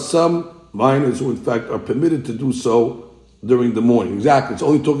 there are some minors who in fact are permitted to do so during the morning. Exactly. It's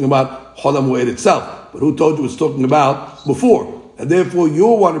only talking about Chol HaMoed itself. But who told you it's talking about before? And therefore you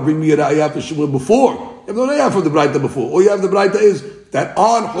want to bring me a ra'ayah for Shmuel before. You have no ra'ayah from the Braita before. All you have the Braita is that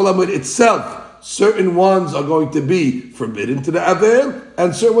on Chol HaMoed itself, certain ones are going to be forbidden to the Avel,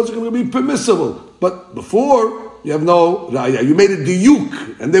 and certain ones are going to be permissible. But before, you have no ra'ayah. You made a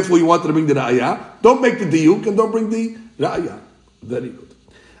diyuk, and therefore you wanted to bring the ra'ayah. Don't make the diyuk, and don't bring the ra'ayah. Very good.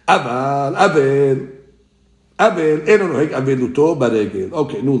 Avel, eno noheg aveluto baregel.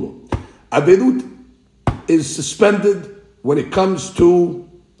 Okay, nulo. Avelut is suspended when it comes to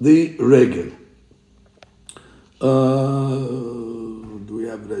the regel. Do we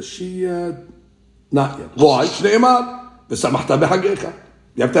have Rashi yet? Not yet. Why? Shneimar v'samachta b'chagecha.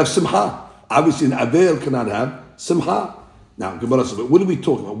 You have to have simcha. Obviously, an avel cannot have simcha. Now, Gemara says, what are we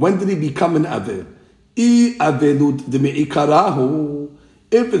talking about? When did he become an avel? I avelut de me'ikarahu.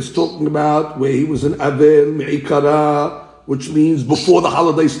 If it's talking about where he was an avel me'ikara, which means before the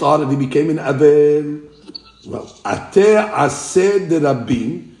holiday started, he became an avel. Well, ateh aseh de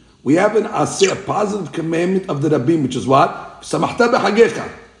rabbim. We have an aseh, a positive commandment of the rabbim, which is what? Samachta b'chagecha.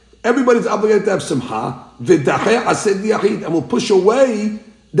 Everybody's obligated to have simcha. V'dacheh aseh diyachid, and will push away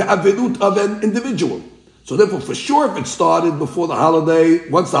the avelut of an individual. So therefore, for sure, if it started before the holiday,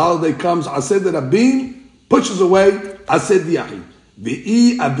 once the holiday comes, aseh de rabbim pushes away aseh diyachid.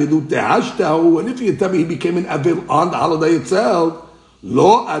 V'i avelut tehashtahu, and if you tell me he became an avil on the holiday itself,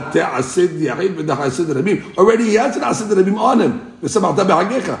 lo ateh aseh diyachid v'dacheh aseh de rabbim. Already he has an aseh de rabbim on him.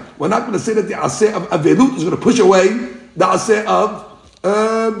 We're not going to say that the aseh of avelut is going to push away the aseh of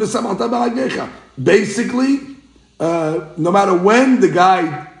basically, no matter when the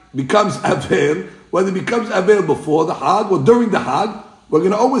guy becomes avel, whether he becomes avel before the Hag or during the Hag, we're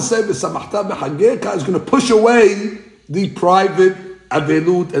going to always say v'samachta b'chagecha is going to push away the private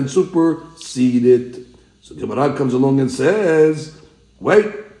avelut and supersede it. So the Gemara comes along and says, wait,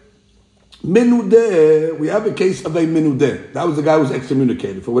 menudeh, we have a case of a menudeh. That was the guy who was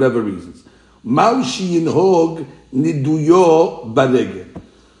excommunicated for whatever reasons. Maushi yinhog niduyo baregel.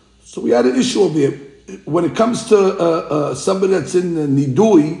 So we had an issue over here. When it comes to somebody that's in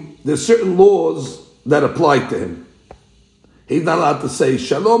nidui, there's certain laws that apply to him. He's not allowed to say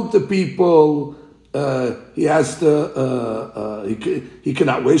shalom to people. He has to. He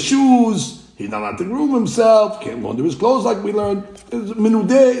cannot wear shoes. He's not allowed to groom himself. Can't launder his clothes like we learned.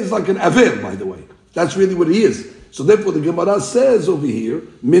 Menudeh is like an avel, by the way. That's really what he is. So therefore, the Gemara says over here,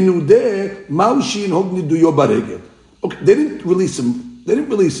 menudeh maushi and hog niduyo baregel. Okay, they didn't release him. They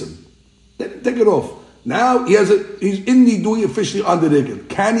didn't take it off. Now he's in nidui officially on the regel.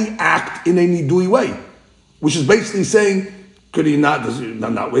 Can he act in a nidui way? Which is basically saying, Could he not? Does he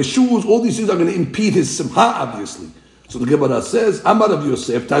not wear shoes? All these things are going to impede his simcha, obviously. So the Gemara says, Amar Rav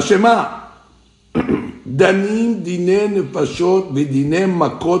Yosef, Tashema, Danim dine nefashot v'dine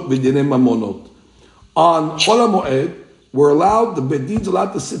makot v'dine mamonot. On Chol HaMoed, we're allowed, the Bedin's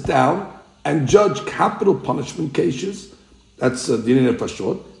allowed to sit down and judge capital punishment cases. That's dine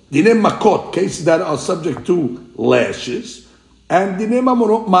nefashot. Dine makot, cases that are subject to lashes. And dine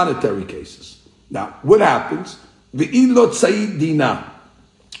mamonot, monetary cases. Now, what happens? V'ilot sayid dina.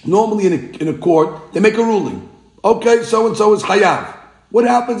 Normally in a court, they make a ruling. Okay, so-and-so is chayav. What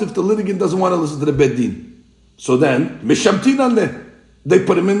happens if the litigant doesn't want to listen to the bedin? So then, mishamtin they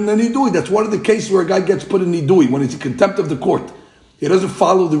put him in the nidui. That's one of the cases where a guy gets put in nidui, when he's in contempt of the court. He doesn't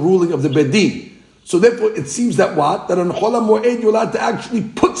follow the ruling of the bedin. So therefore, it seems that what? That on Chol HaMoed, you're allowed to actually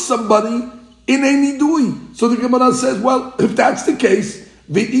put somebody in a nidui. So the Gemara says, well, if that's the case,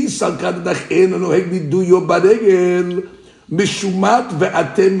 משומט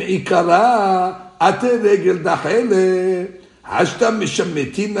ואתם עיקרה, אתם רגל דחלה, השתם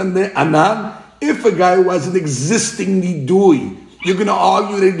משמטין ענן. If a guy who has an existing nidui, you're going to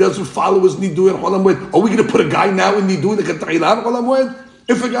argue that he doesn't follow his nidui on Chol HaMoed. Are we going to put a guy now in nidui like a ta'ilah on Chol HaMoed?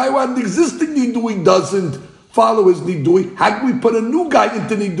 If a guy who has an existing nidui doesn't follow his nidui, how can we put a new guy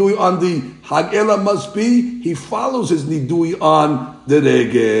into nidui on the Hagela? Must be he follows his nidui on the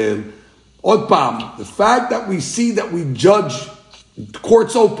regel. The fact that we see that we judge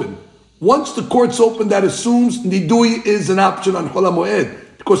courts open. Once the court's open, that assumes nidui is an option on Chol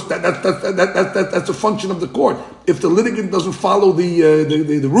HaMoed, because that's a function of the court. If the litigant doesn't follow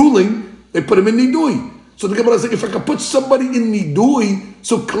the ruling, they put him in nidui. So the Gemara says, if I can put somebody in nidui,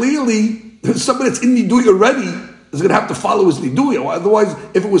 so clearly somebody that's in nidui already is going to have to follow his nidui. Otherwise,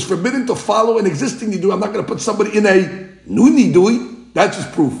 if it was forbidden to follow an existing nidui, I'm not going to put somebody in a new nidui. That's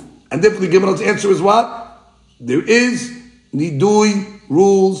just proof. And therefore the Gemara's answer is what? There is nidui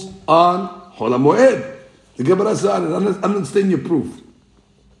rules on Chol HaMoed. The Gemara says, I don't understand your proof.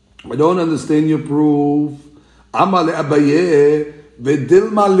 I don't understand your proof. Ama le'abaye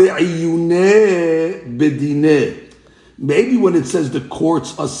v'dilma le'iyune bedine. Maybe when it says the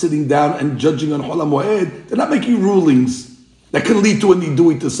courts are sitting down and judging on Chol HaMoed, they're not making rulings that can lead to a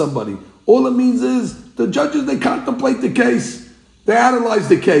nidui to somebody. All it means is the judges, they contemplate the case. They analyze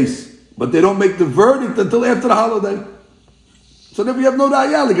the case, but they don't make the verdict until after the holiday. So then we have no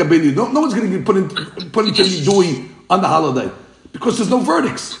raya like a binu. No one's going to get put into nidui on the holiday because there's no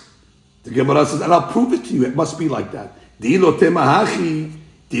verdicts. The Gemara says, and I'll prove it to you. It must be like that.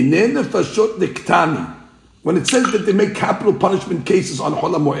 When it says that they make capital punishment cases on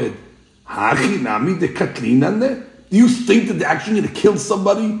Chol HaMoed, do you think that they're actually going to kill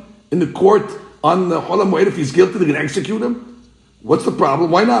somebody in the court on the Chol HaMoed? If he's guilty, they're going to execute him? What's the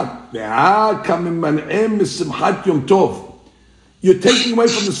problem? Why not? You're taking away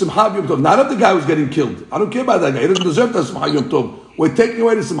from the Simcha Yom Tov, not of the guy who's getting killed. I don't care about that guy. He doesn't deserve the Simcha Yom Tov. We're taking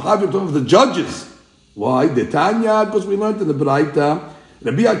away the Simcha Yom Tov of the judges. Why? Detanya, because we learned in the Braita,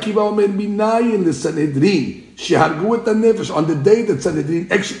 Rabbi Akiva Omer Minai in the Sanhedrin, Shehargu et HaNefesh, on the day that Sanhedrin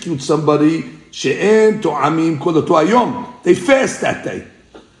executes somebody, She'en To'amim Kol Hayom. They fast that day.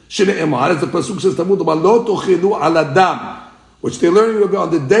 She'ne'emar, as the Pasuk says, Tamud, Lo Tochelu Al Adam, which they're learning on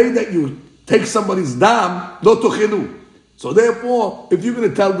the day that you take somebody's dam, Lo Tochelu. So therefore, if you're going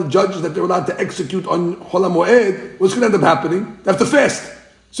to tell the judges that they're allowed to execute on Chol HaMoed, what's going to end up happening? They have to fast.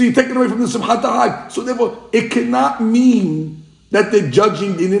 So you're taking away from the Simchat HaHag. So therefore, it cannot mean that they're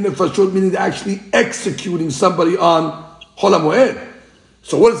judging the Dinin Nefashot, meaning they're actually executing somebody on Chol HaMoed.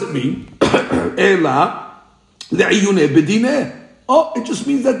 So what does it mean? Ela le'iyuneh bedineh. Oh, it just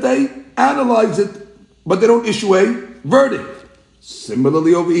means that they analyze it, but they don't issue a verdict.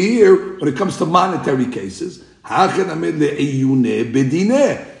 Similarly over here, when it comes to monetary cases,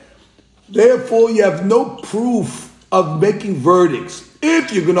 therefore, you have no proof of making verdicts.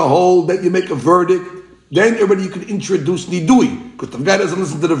 If you're going to hold that you make a verdict, then already you can introduce nidui. Because if the guy doesn't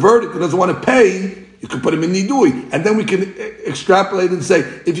listen to the verdict and doesn't want to pay, you can put him in nidui. And then we can extrapolate and say,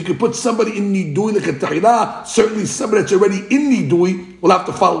 if you can put somebody in nidui like a ta'ilah, certainly somebody that's already in nidui will have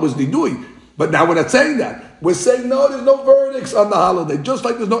to follow his nidui. But now we're not saying that. We're saying, no, there's no verdicts on the holiday. Just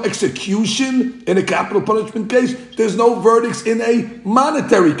like there's no execution in a capital punishment case, there's no verdicts in a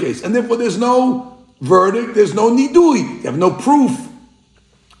monetary case. And therefore there's no verdict, there's no nidui. You have no proof.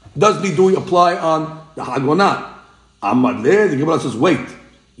 Does nidui apply on the hag or not? Amaleh, the Gemara says, wait,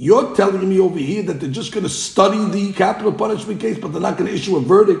 you're telling me over here that they're just going to study the capital punishment case, but they're not going to issue a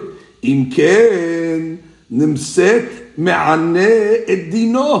verdict. Imken nimset me'aneh et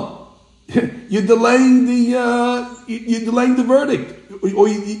dino. You're delaying the verdict, or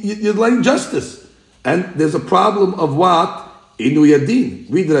you're delaying justice. And there's a problem of what? Inu Yadin.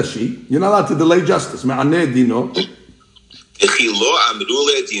 Read Rashi. You're not allowed to delay justice. Ma'aneh dino.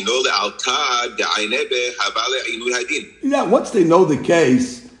 Yeah, once they know the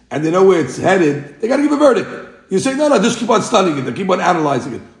case and they know where it's headed, they got to give a verdict. You say, no, just keep on studying it, keep on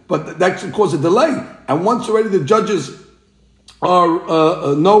analyzing it. But that should cause a delay. And once already the judges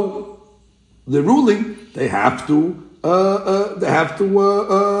are know the ruling, they have to follow. They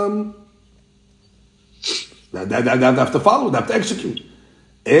have to execute.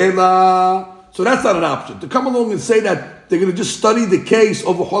 So that's not an option. To come along and say that they're going to just study the case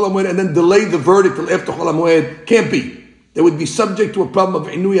over Chol HaMoed and then delay the verdict till after Chol HaMoed can't be. They would be subject to a problem of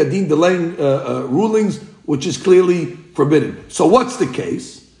Inui Adin, delaying rulings, which is clearly forbidden. So what's the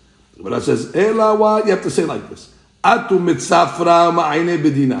case? But it says, you have to say like this. Atu mitzafra ma'ayne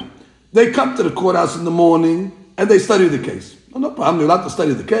bedina. They come to the courthouse in the morning and they study the case. No problem, they're allowed to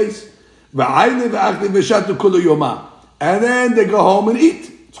study the case. And then they go home and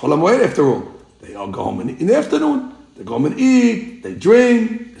eat. It's Chol HaMoed after all. They all go home and eat in the afternoon. They go home and eat, they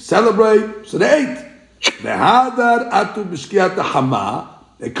drink, they celebrate. So they ate. They come to Shkiat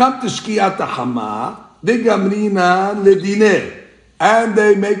HaHama, V'gamrina ledineh. And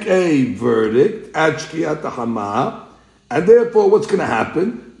they make a verdict at Shkiat HaHama. And therefore, what's going to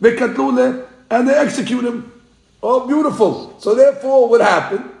happen? V'katlule, and they execute him. Oh, beautiful. So therefore, what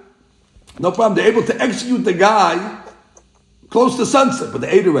happened? No problem. They're able to execute the guy close to sunset, but they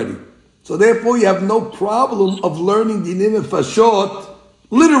ate already. So therefore, you have no problem of learning Dinim Fashot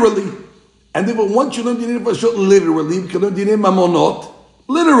literally. And therefore, once you learn Dinim Fashot literally, you can learn Dinim Mamonot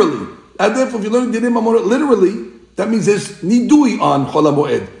literally. And therefore, if you learn Dinim Mamonot literally, that means there's Nidui on Chol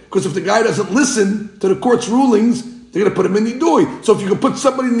HaMoed. Because if the guy doesn't listen to the court's rulings, they're going to put him in Nidui. So if you can put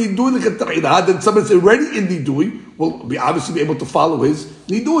somebody in Nidui, like a Ta'idah, then somebody's already in Nidui, will obviously be able to follow his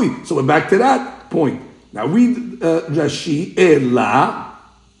Nidui. So we're back to that point. Now read Rashi, Ela,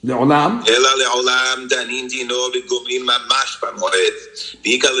 לעולם. אלא לעולם דנים דינו וגומרים ממש במועד.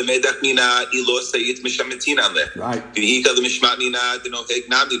 ואיכא למדח מינה אילו סעית משמטין עליה. ואיכא למשמע מינה דנוהג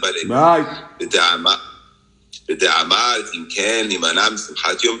נמי ברגע. ודאמר, אם כן, נמנע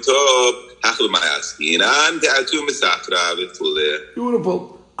משמחת יום טוב, אך למה יעסקינן, דעתו מסחרה וכולי. Beautiful.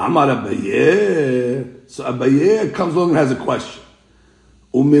 Amar Abaye. So Abaye comes along and has a question.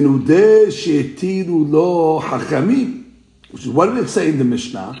 ומנודה שהתירו לו חכמים. Which is, what did it say in the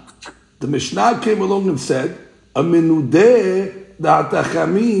Mishnah? The Mishnah came along and said, a minudeh that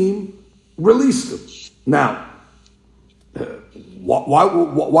Hachamim released him. Now, why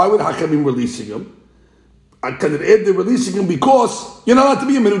would Hachamim releasing him? Can it add they're releasing him because you're not allowed to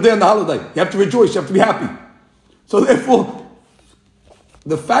be a minudeh on the holiday. You have to rejoice, you have to be happy. So therefore,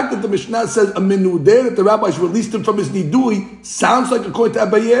 the fact that the Mishnah says a minudeh, that the rabbis released him from his nidui, sounds like, according to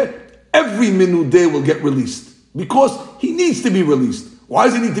Abaye, every minudeh will get released. Because he needs to be released. Why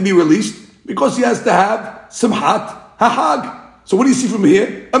does he need to be released? Because he has to have Simhat HaHag. So what do you see from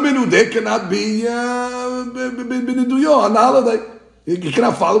here? A minudeh cannot be B'niduyo on the holiday. He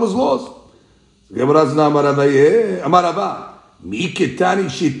cannot follow his laws.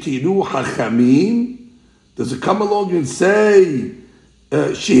 Does it come along and say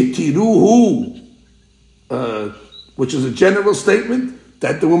Shetiruhu, which is a general statement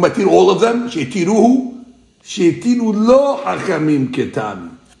that they will matir all of them? Shetiruhu. Shetiru lo hachamim ketami.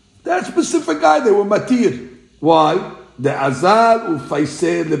 That specific guy, they were matir. Why? The azal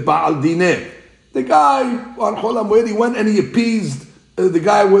ufaiseh lebaal dineh. The guy on Chol HaMoed, he went and he appeased the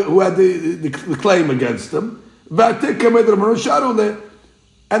guy who had the claim against him. And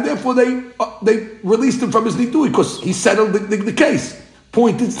therefore they released him from his nidui because he settled the case.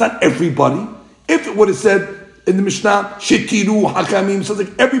 Point, it's not everybody. If it would have said in the Mishnah, Shetiru Hakamim, so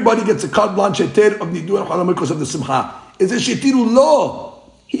like everybody gets a carte blanche heter of Nidu and Chol HaMoed because of the Simcha. Is it Shetiru law?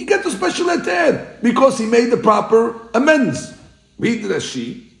 He gets a special heter because he made the proper amends. Read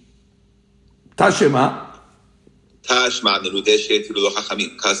Rashi. Tashema. Tashma menudeh shetiru lo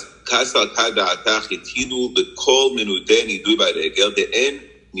Chachamim. Kasal kada'atach yetiru lekol menudeh nidui baregel de'en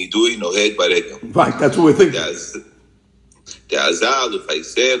nidui noheg baregel. Right, that's what we're thinking. דעזר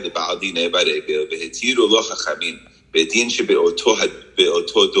לפייסר לבעל דיני ברגל והתירו לו חכמים בדין שבאותו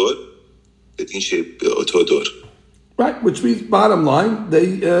דור. Right, which means bottom line,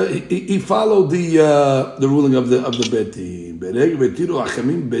 he followed the ruling of the Beit Din. ברגל והתירו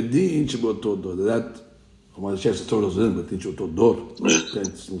חכמים בדין שבאותו דור. That I want to share the totals in, but it's אותו דור. That's a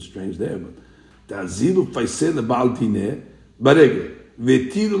little strange there, but דעזר לפייסר לבעל דיני ברגל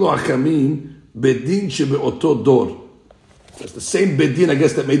והתירו לו חכמים בדין שבאותו דור. That's the same bedin, I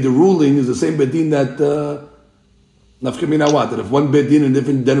guess, that made the ruling is the same bedin that nafkamina what? That if one bedin in a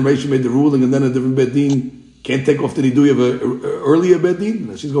different generation made the ruling and then a different bedin Can't take off the nidui of an earlier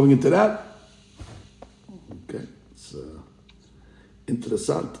bedin. She's going into that. Okay, it's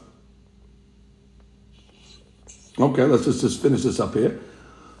interessant. Okay, let's just finish this up here.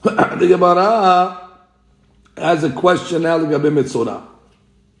 The Gemara has a question now. Okay, I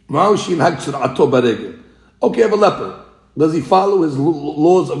have a leper. Does he follow his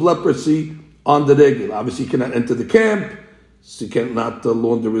laws of leprosy on the regular? Obviously, he cannot enter the camp. He cannot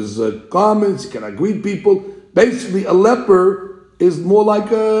launder his garments. He cannot greet people. Basically, a leper is more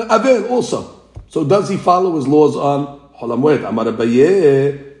like a avel also. So does he follow his laws on Chol HaMoed? Amar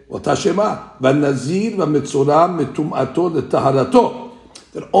Abaye, Otashema, V'nazir v'mitzora mitum'ato letaharato.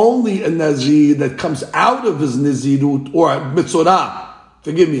 That only a nazir that comes out of his nizirut, or a mitzora,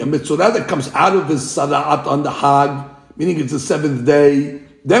 forgive me, a mitzora that comes out of his sara'at on the Hag, meaning it's the seventh day,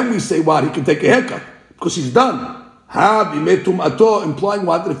 then we say what? He can take a haircut, because he's done. Tum'ato, implying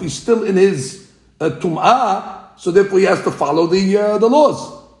what? That if he's still in his tum'ah, so therefore he has to follow the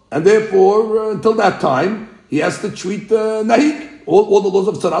laws. And therefore, until that time, he has to treat nahik. All the laws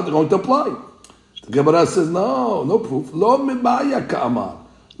of Sarat are going to apply. The Gemara says, no proof. Lo mebaya ka'amar.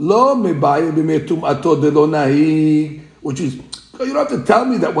 Lo mebaya b'metum'ato de lo nahik. Which is, you don't have to tell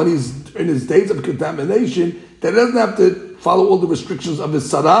me that when he's in his days of contamination, that he doesn't have to follow all the restrictions of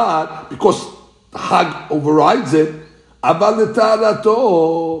his Sarat, because the Hag overrides it. But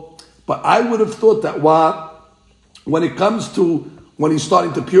I would have thought that when it comes to when he's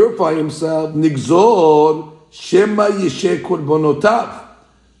starting to purify himself, nigzor shema yeshe korbonotav,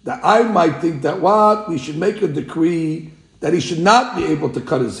 that I might think that we should make a decree that he should not be able to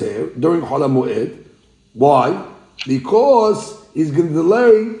cut his hair during Chol HaMoed. Why? Because he's going to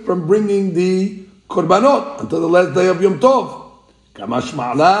delay from bringing the korbanot until the last day of Yom Tov. Kamash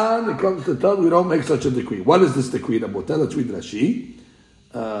Ma'lan, it comes to tell we don't make such a decree. What is this decree? Let's read Rashi.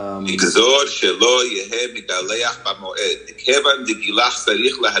 נגזור שלא יהיה מגלח במועד. כיוון דגילח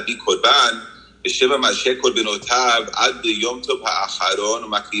צריך להביא קורבן בשבע מעשי קורבנותיו עד ליום טוב האחרון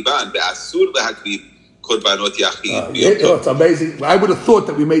ומקריבן, ואסור להקריב קורבנות יחיד. It's amazing. I would have thought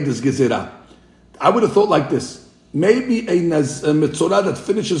that we made this gezerah. I would have thought like this. Maybe a mitzorah that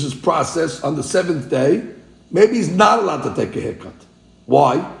finishes his process on the seventh day, maybe he's not allowed to take a haircut.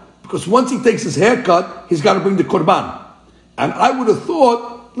 Why? Because once he takes his haircut, he's got to bring the korban. And I would have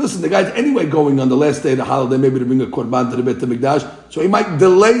thought, listen, the guy's anyway going on the last day of the holiday, maybe to bring a korban to the Beit HaMikdash, so he might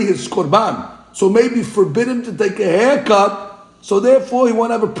delay his korban. So maybe forbid him to take a haircut, so therefore he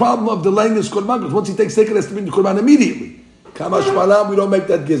won't have a problem of delaying his korban, because once he takes haircut, he has to bring the korban immediately. Kamash Malam, we don't make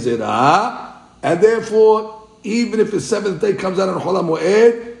that gezerah. And therefore, even if his seventh day comes out on Chol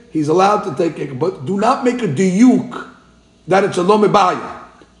HaMoed, he's allowed to take haircut. But do not make a diyuk that it's a lo mebaya.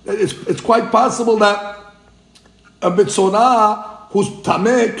 It's quite possible that a mitzorah who's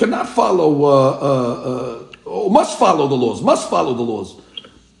tameh cannot follow, or must follow the laws.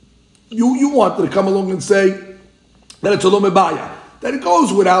 You wanted to come along and say that it's a lo mebaya. That it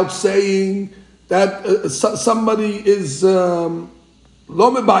goes without saying that somebody is lo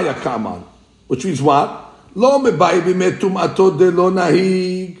mebaya kaman, which means what? Lo mebaya b'metum atod de lo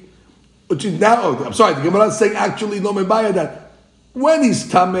nahig. Which is now, I'm sorry, the Gemara is saying actually lo mebaya, that when he's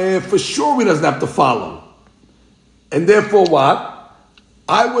tameh, for sure he doesn't have to follow. And therefore what?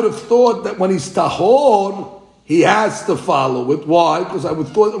 I would have thought that when he's tahor, he has to follow it. Why? Because I would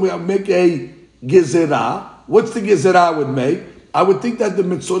thought that we would make a gezerah. What's the gezerah I would make? I would think that the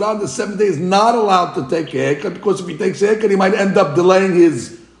mitzorah on the seventh day is not allowed to take a haircut, because if he takes a haircut, he might end up delaying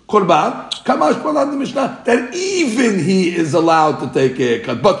his korban. Kamash Balan the Mishnah, that even he is allowed to take a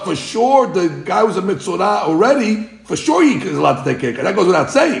haircut. But for sure, the guy who's a mitzorah already, for sure he is allowed to take a haircut. That goes without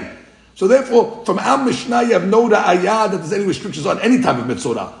saying. So therefore, from our Mishnah, you have no ra'ayah that there's any restrictions on any type of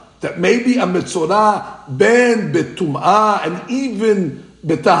mitzorah. That maybe a mitzorah, ben betum'ah, and even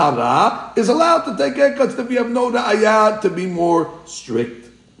betahara, is allowed to take haircuts if you have no ra'ayah to be more strict.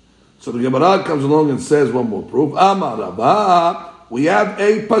 So the Gemara comes along and says one more proof. Amar Rabba, we have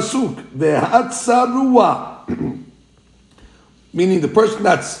a pasuk, ve'hatzarua, meaning the person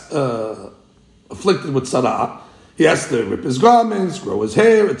that's afflicted with sarah, he has to rip his garments, grow his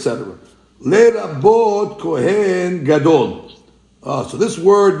hair, etc. Lerabot kohen gadol. So this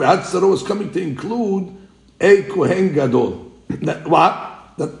word ve'hatzarua is coming to include a kohen gadol.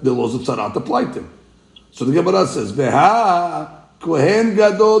 That the laws of sarat apply to him. So the Gemara says, ve'ha kohen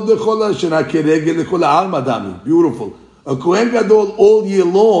gadol dechol hashana keregel dechol ha'alma dami. Beautiful. A kohen gadol all year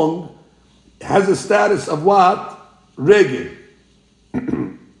long has a status of what? Regel.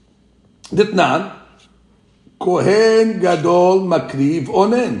 Ditnan. Kohen gadol makriv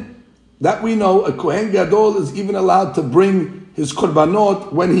onen. That we know, a kohen gadol is even allowed to bring his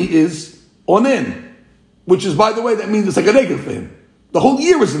korbanot when he is onen. which is, by the way, that means it's like a regel for him. The whole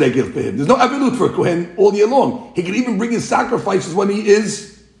year is a regel for him. There's no avilut for a kohen all year long. He can even bring his sacrifices when he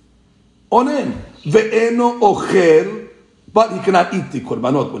is onen. Ve'eno ochel, but he cannot eat the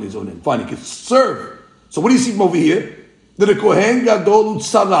korbanot when he's onen. Fine, he can serve. So what do you see from over here? That a kohen gadol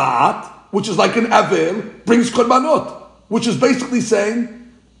utzarat, which is like an avel, brings korbanot, which is basically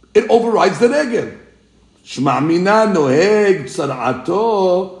saying it overrides the regel. Shma mina noheg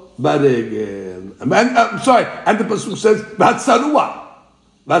tzarato baregel. And the pasuk says v'hatzarua.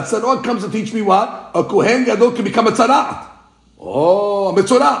 V'hatzarua comes to teach me what? A kohen gadol can become a tzarat. Oh, a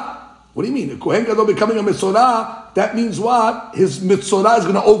mitzorah. What do you mean? A kohen gadol becoming a mitzorah? That means what? His mitzorah is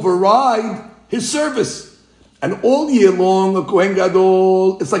going to override his service. And all year long, a kohen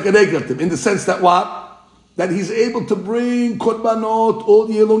gadol, it's like a regel in the sense that what? That he's able to bring korbanot all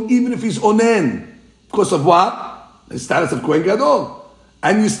year long, even if he's onen. Because of what? The status of kohen gadol.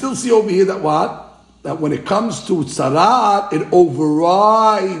 And you still see over here that what? That when it comes to tzarat, it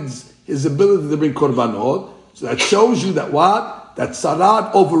overrides his ability to bring korbanot. So that shows you that what? That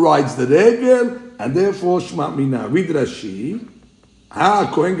tzarat overrides the regel, and therefore, shma mina. Read Rashi.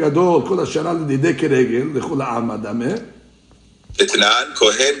 כהן גדול, כל השנה לדידי כרגל, לכל העם הדמה. ותנן,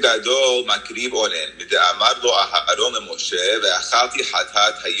 כהן גדול מקריב אונן, ודאמר לו אהרון למשה, ואכלתי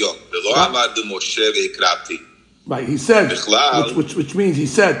חטאת היום, ולא אמר למשה והקרבתי. Right, he said, which means he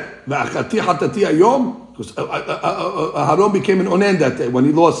said, ואכלתי חטאתי היום, because Aharon became an onen that day, when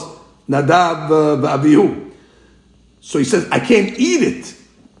he lost Nadab v'Avihu. So he says, I can't eat it,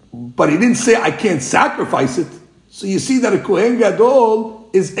 but he didn't say I can't sacrifice it. So you see that a Kohen Gadol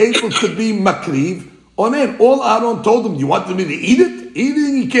is able to be makriv onen. All Aaron told him, you want me to eat it?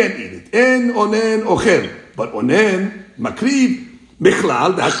 Eating, you can't eat it. En onen ochel. But onen, makriv,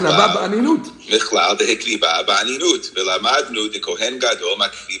 michlal, dehakriba ba'aninut. Michlal, dehakriba ba'aninut. ולמדנו דכהן גדול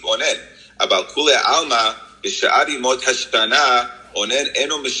מקריב אונן. אבל כולי עלמא, בשאר ימות השנה, אונן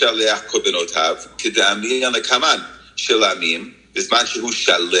אינו משלח קורבנותיו, כדאמרינן לקמן, שלמים, בזמן שהוא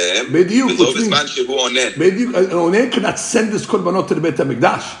שלם, ולא בזמן שהוא אונן. בדיוק, אונן cannot send this korbanot to the Beit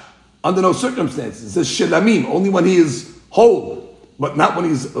HaMikdash under no circumstances. It says shelamim, only when he is whole, but not when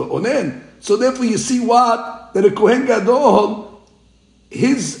he's onen. So therefore you see what? That a Kohen Gadol,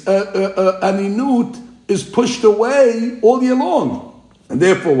 his aninut is pushed away all year long. And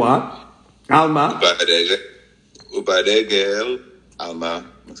therefore what? Alma. וברגל, Alma.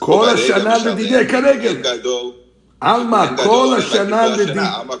 כל השנה לדידי כרגל. Alma, כל השנה לדידי.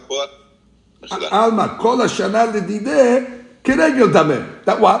 Alma, כל השנה לדידי כרגל דמה.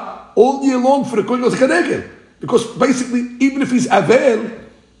 That what? All year long for the Kohen Gadol is כרגל. Because basically, even if he's avel,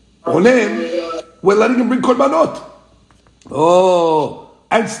 onem, we're letting him bring korbanot. Oh,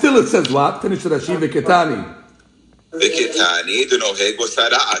 and still it says what? Finish Rashi v'ketani. וכתני דנוהג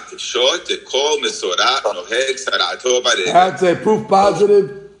בסרעת, שוט כל מסורה נוהג סרעתו ברגל. That's a proof positive.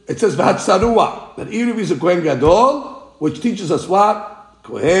 It says v'hatzarua, that even if he's a Kohen Gadol, which teaches us what?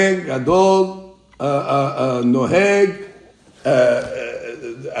 Kohen Gadol noheg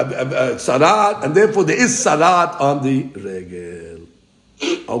sarat, and therefore there is sarat on the regel.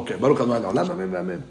 Okay, Baruch Adonai Olam, amen, amen.